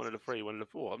 2, one of the 3, one of the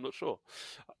 4. I'm not sure.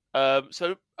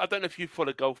 So I don't know if you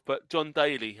follow golf, but John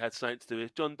Daly had something to do with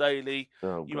it. John Daly.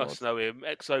 You must know him.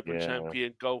 Ex-Open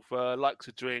champion, golfer, likes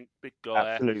to drink, big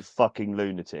guy. Absolute fucking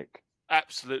lunatic.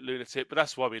 Absolute lunatic, but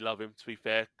that's why we love him, to be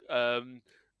fair.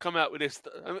 Come out with this.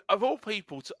 I mean, of all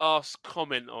people to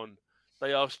comment on,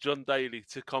 they asked John Daly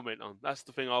to comment on. That's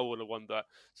the thing I want to wonder.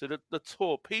 So the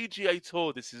tour, PGA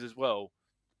Tour, this is as well.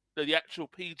 The actual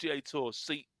PGA Tour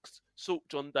sought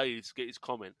John Daly to get his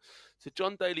comment. So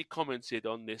John Daly commented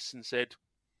on this and said,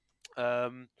 I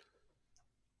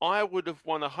would have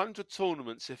won 100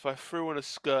 tournaments if I threw on a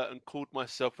skirt and called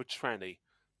myself a tranny.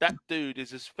 That dude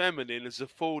is as feminine as a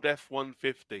Ford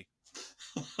F-150.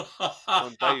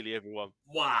 John Daly, everyone.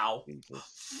 Wow.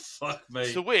 Fuck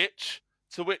me. To which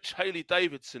Hailey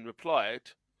Davidson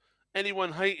replied,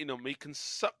 anyone hating on me can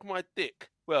suck my dick.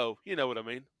 Well, you know what I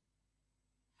mean.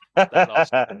 That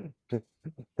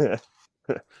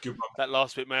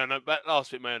last bit may or not have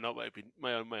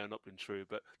been true,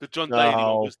 but the John Daly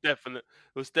one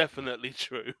was definitely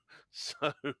true.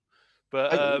 So,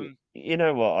 but you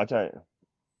know what? I don't.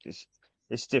 It's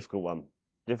a difficult one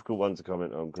to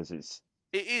comment on because it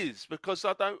is because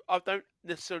I don't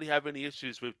necessarily have any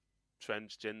issues with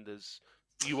transgenders.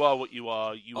 You are what you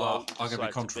are. You are. I'm going to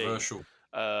be controversial.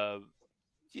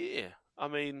 Yeah, I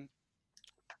mean,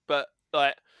 but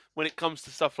like when it comes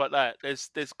to stuff like that, there's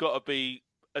got to be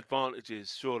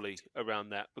advantages surely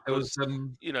around that because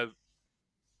you know,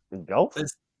 in golf. In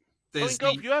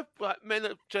golf, you have like men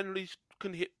that generally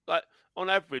can hit on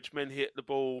average, men hit the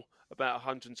ball about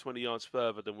 120 yards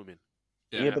further than women.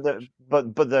 Yeah,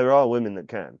 but there are women that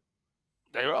can.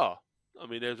 There are. I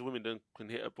mean, there's women that can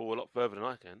hit a ball a lot further than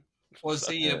I can. Was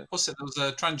there was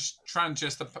a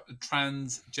transgender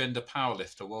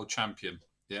powerlifter, world champion?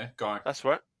 Yeah, guy. That's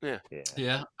right. Yeah,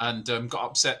 and got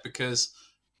upset because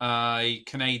the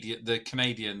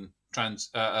Canadian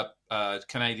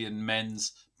Canadian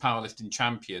men's powerlifting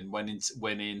champion went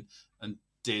in and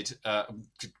did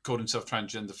called himself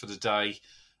transgender for the day,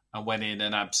 and went in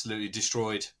and absolutely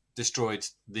destroyed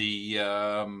the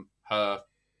her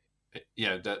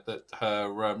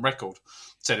her record.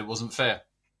 Said it wasn't fair,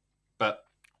 but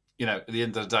at the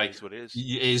end of the day, It is what it is.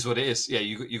 it is what it is. Yeah,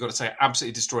 you got to say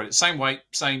absolutely destroyed it. Same weight,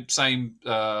 same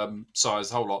size,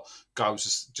 the whole lot. Guy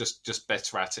was just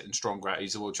better at it and stronger at it.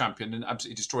 He's a world champion and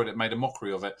absolutely destroyed it. Made a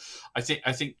mockery of it. I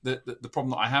think that the problem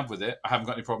that I have with it, I haven't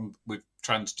got any problem with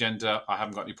transgender. I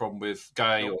haven't got any problem with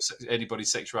gay or anybody's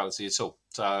sexuality at all.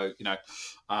 So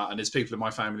and there's people in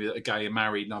my family that are gay and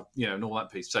married, and and all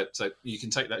that piece. So you can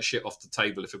take that shit off the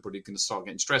table if everybody's going to start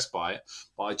getting stressed by it.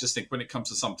 But I just think when it comes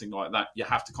to something like that, you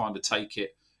have to kind of take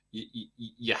it.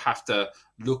 You have to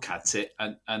look at it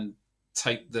and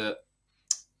take the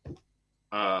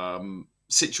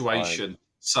situation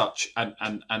such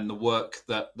and the work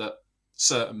that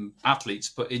certain athletes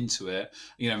put into it.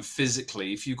 And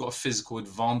physically, if you've got a physical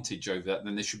advantage over that,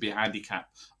 then there should be a handicap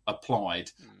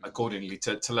applied accordingly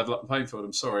to level up the playing field.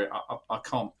 I'm sorry, I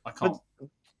can't.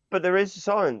 But there is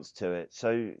science to it.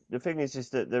 So the thing is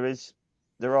that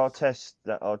there are tests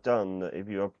that are done that if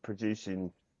you are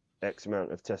producing X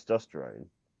amount of testosterone,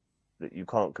 that you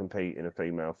can't compete in a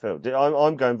female field.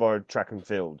 I'm going by track and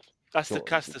field. That's the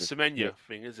Caster Semenya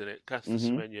thing, isn't it? Caster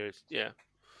Semenya is, yeah,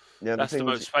 that's the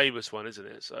most famous one, isn't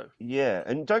it? So yeah,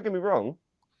 and don't get me wrong,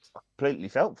 I completely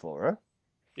felt for her.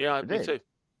 Yeah, me too.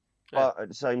 But at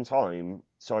the same time,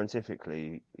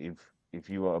 scientifically, if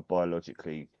you are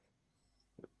biologically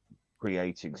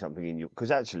creating something in you,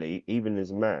 because actually, even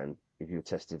as a man, if you're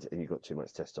tested and you've got too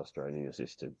much testosterone in your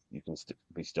system, you can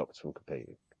be stopped from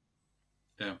competing.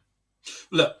 Yeah.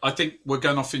 Look, I think we're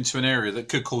going off into an area that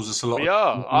could cause us a lot. We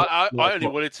are. I only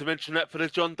wanted to mention that for the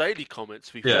John Daly comment,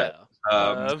 to be fair.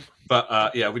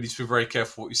 But we need to be very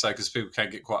careful what you say because people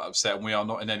can get quite upset, and we are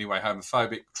not in any way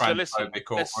homophobic, transphobic,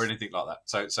 or anything like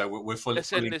that. So we're fully.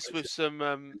 Let's end this with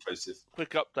some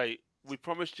quick update. We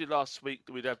promised you last week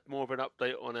that we'd have more of an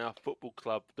update on our football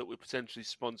club that we're potentially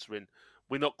sponsoring.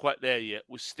 We're not quite there yet.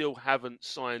 We still haven't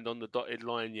signed on the dotted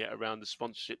line yet around the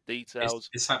sponsorship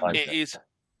details. It's happening.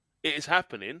 It is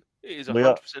happening. It is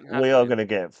 100% happening. We are going to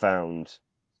get found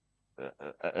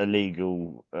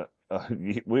illegal.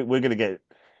 We're going to get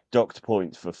docked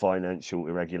points for financial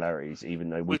irregularities, even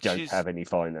though we don't have any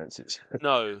finances.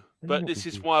 No, but this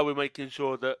is why we're making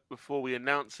sure that before we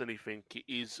announce anything, it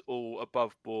is all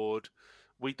above board.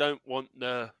 We don't want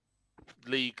the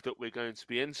league that we're going to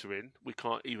be entering. We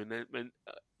can't even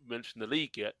mention the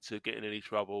league yet to get in any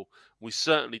trouble. We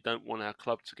certainly don't want our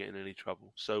club to get in any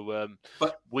trouble. So,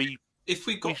 but we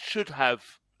should have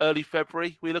early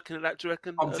February. We're looking at that, do you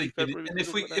reckon? I'm thinking, and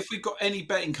if we've got any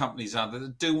betting companies out there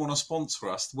that do want to sponsor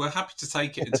us, we're happy to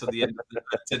take it until the end of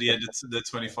the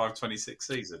 25-26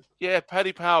 season. Yeah,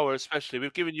 Paddy Power especially.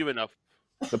 We've given you enough.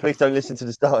 But please don't listen to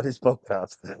the start of this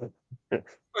podcast.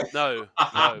 No,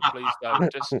 please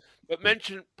don't. But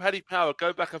mention Paddy Power.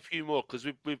 Go back a few more because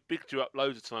we've bigged you up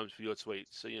loads of times for your tweets.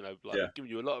 So we've given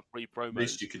you a lot of free promos.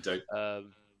 Least you could do.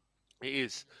 It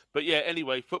is, but yeah.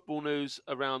 Anyway, football news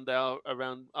around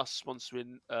us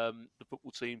sponsoring the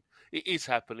football team. It is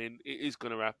happening. It is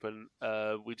going to happen.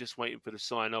 We're just waiting for the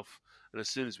sign off, and as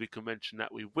soon as we can mention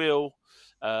that, we will.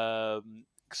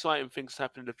 Exciting things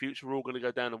happen in the future. We're all going to go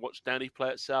down and watch Danny play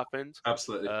at Southend.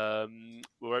 Absolutely.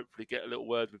 We'll hopefully get a little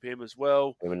word with him as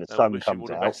well. When the sun wish comes him all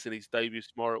the out. best in his debut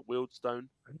tomorrow at Wealdstone.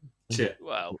 Yeah.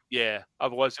 Well, yeah.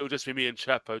 Otherwise, it'll just be me and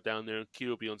Chapo down there, and Q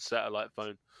will be on satellite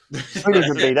phone. It wouldn't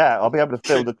even be that. I'll be able to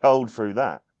feel the cold through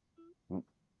that.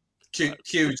 Q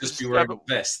would just be wearing a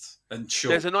vest and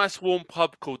short. There's a nice warm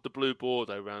pub called the Blue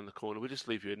Bordeaux around the corner. We'll just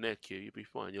leave you in there, Q. You'll be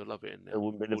fine. You'll love it in there. It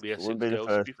wouldn't be All the Essex the girls.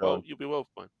 first time. You'll be well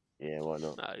fine. Yeah, why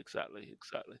not? No, exactly.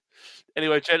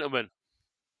 Anyway, gentlemen,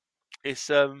 it's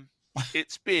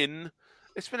been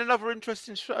another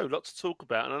interesting show. Lots to talk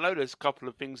about, and I know there's a couple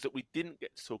of things that we didn't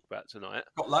get to talk about tonight.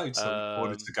 Got loads I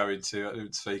wanted to go into. I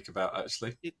didn't speak about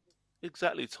actually.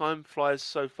 Exactly, time flies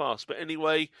so fast. But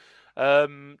anyway,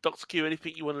 Dr. Q,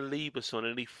 anything you want to leave us on?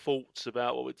 Any thoughts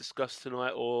about what we discussed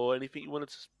tonight, or anything you wanted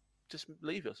to just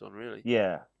leave us on? Really?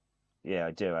 Yeah,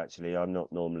 I do actually. I'm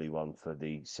not normally one for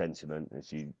the sentiment,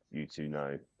 as you two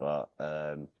know, but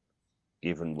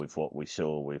given with what we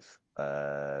saw with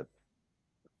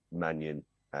Mannion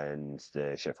and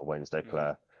the Sheffield Wednesday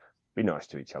player, be nice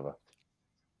to each other.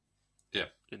 Yeah,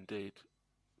 indeed.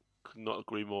 Could not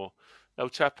agree more. El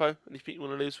Chapo, anything you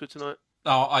want to leave us with tonight?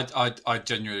 No, I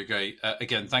genuinely agree.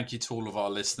 Again, thank you to all of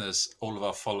our listeners, all of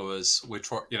our followers.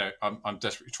 I'm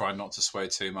desperately trying not to swear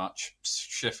too much.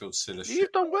 Sheffield's still a shit.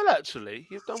 You've done well, actually.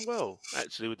 You've done well,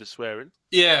 actually, with the swearing.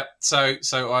 Yeah. So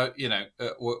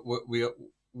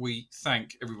we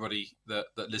thank everybody that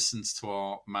listens to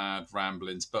our mad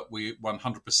ramblings, but we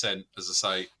 100%, as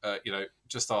I say,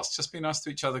 just be nice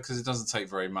to each other, because it doesn't take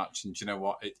very much, and you know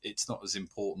what? It's not as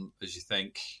important as you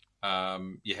think.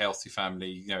 Your healthy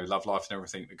family, love life and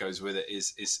everything that goes with it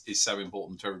is so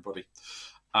important to everybody.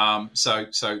 So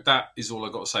that is all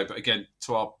I've got to say. But again,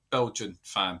 to our Belgian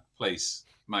fan, please,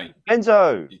 mate.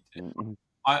 Enzo!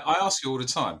 I ask you all the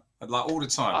time. All the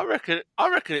time. I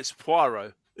reckon it's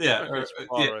Poirot. Yeah.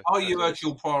 Are you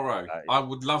Hercule Poirot? I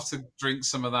would love to drink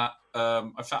some of that.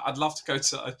 In fact, I'd love to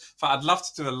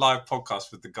do a live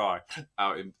podcast with the guy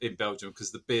out in Belgium,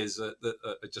 because the beers are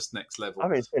just next level. I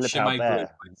mean, it's Philip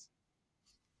Albert.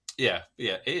 Yeah,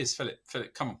 it is. Philip,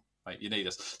 come on, mate, you need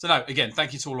us. So no, again,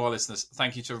 thank you to all our listeners.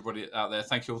 Thank you to everybody out there.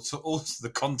 Thank you to all the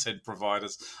content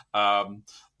providers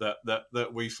that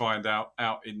we find out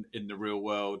in the real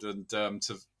world, and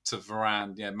to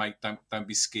Varane, mate, don't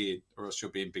be scared, or else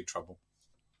you'll be in big trouble.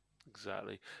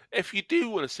 Exactly. If you do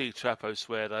want to see Chapo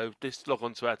swear, though, just log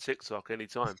on to our TikTok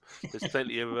anytime. There's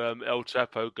plenty of El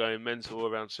Chapo going mental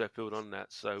around Sheffield on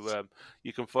that. So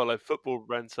you can follow Football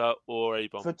Ranter or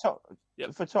A-Bomb. For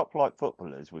top flight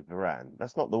footballers with Varane,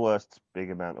 that's not the worst big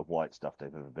amount of white stuff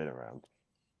they've ever been around.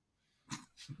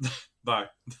 No.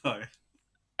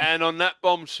 And on that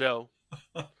bombshell,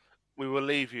 we will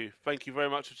leave you. Thank you very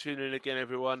much for tuning in again,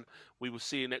 everyone. We will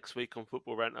see you next week on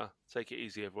Football Ranter. Take it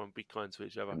easy, everyone. Be kind to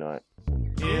each other. Good night.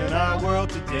 In our world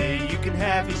today, you can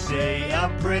have your say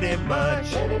on pretty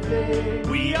much anything.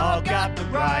 We all got the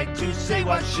right to say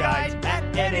what's shite at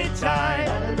any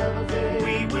time.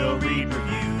 We will read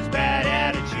reviews, bad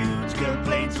attitudes,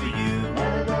 complaints for you.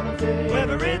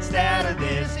 Whether it's that or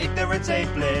this, ignorance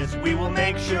ain't bliss. We will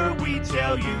make sure we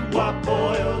tell you what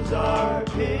boils our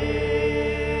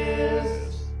piss.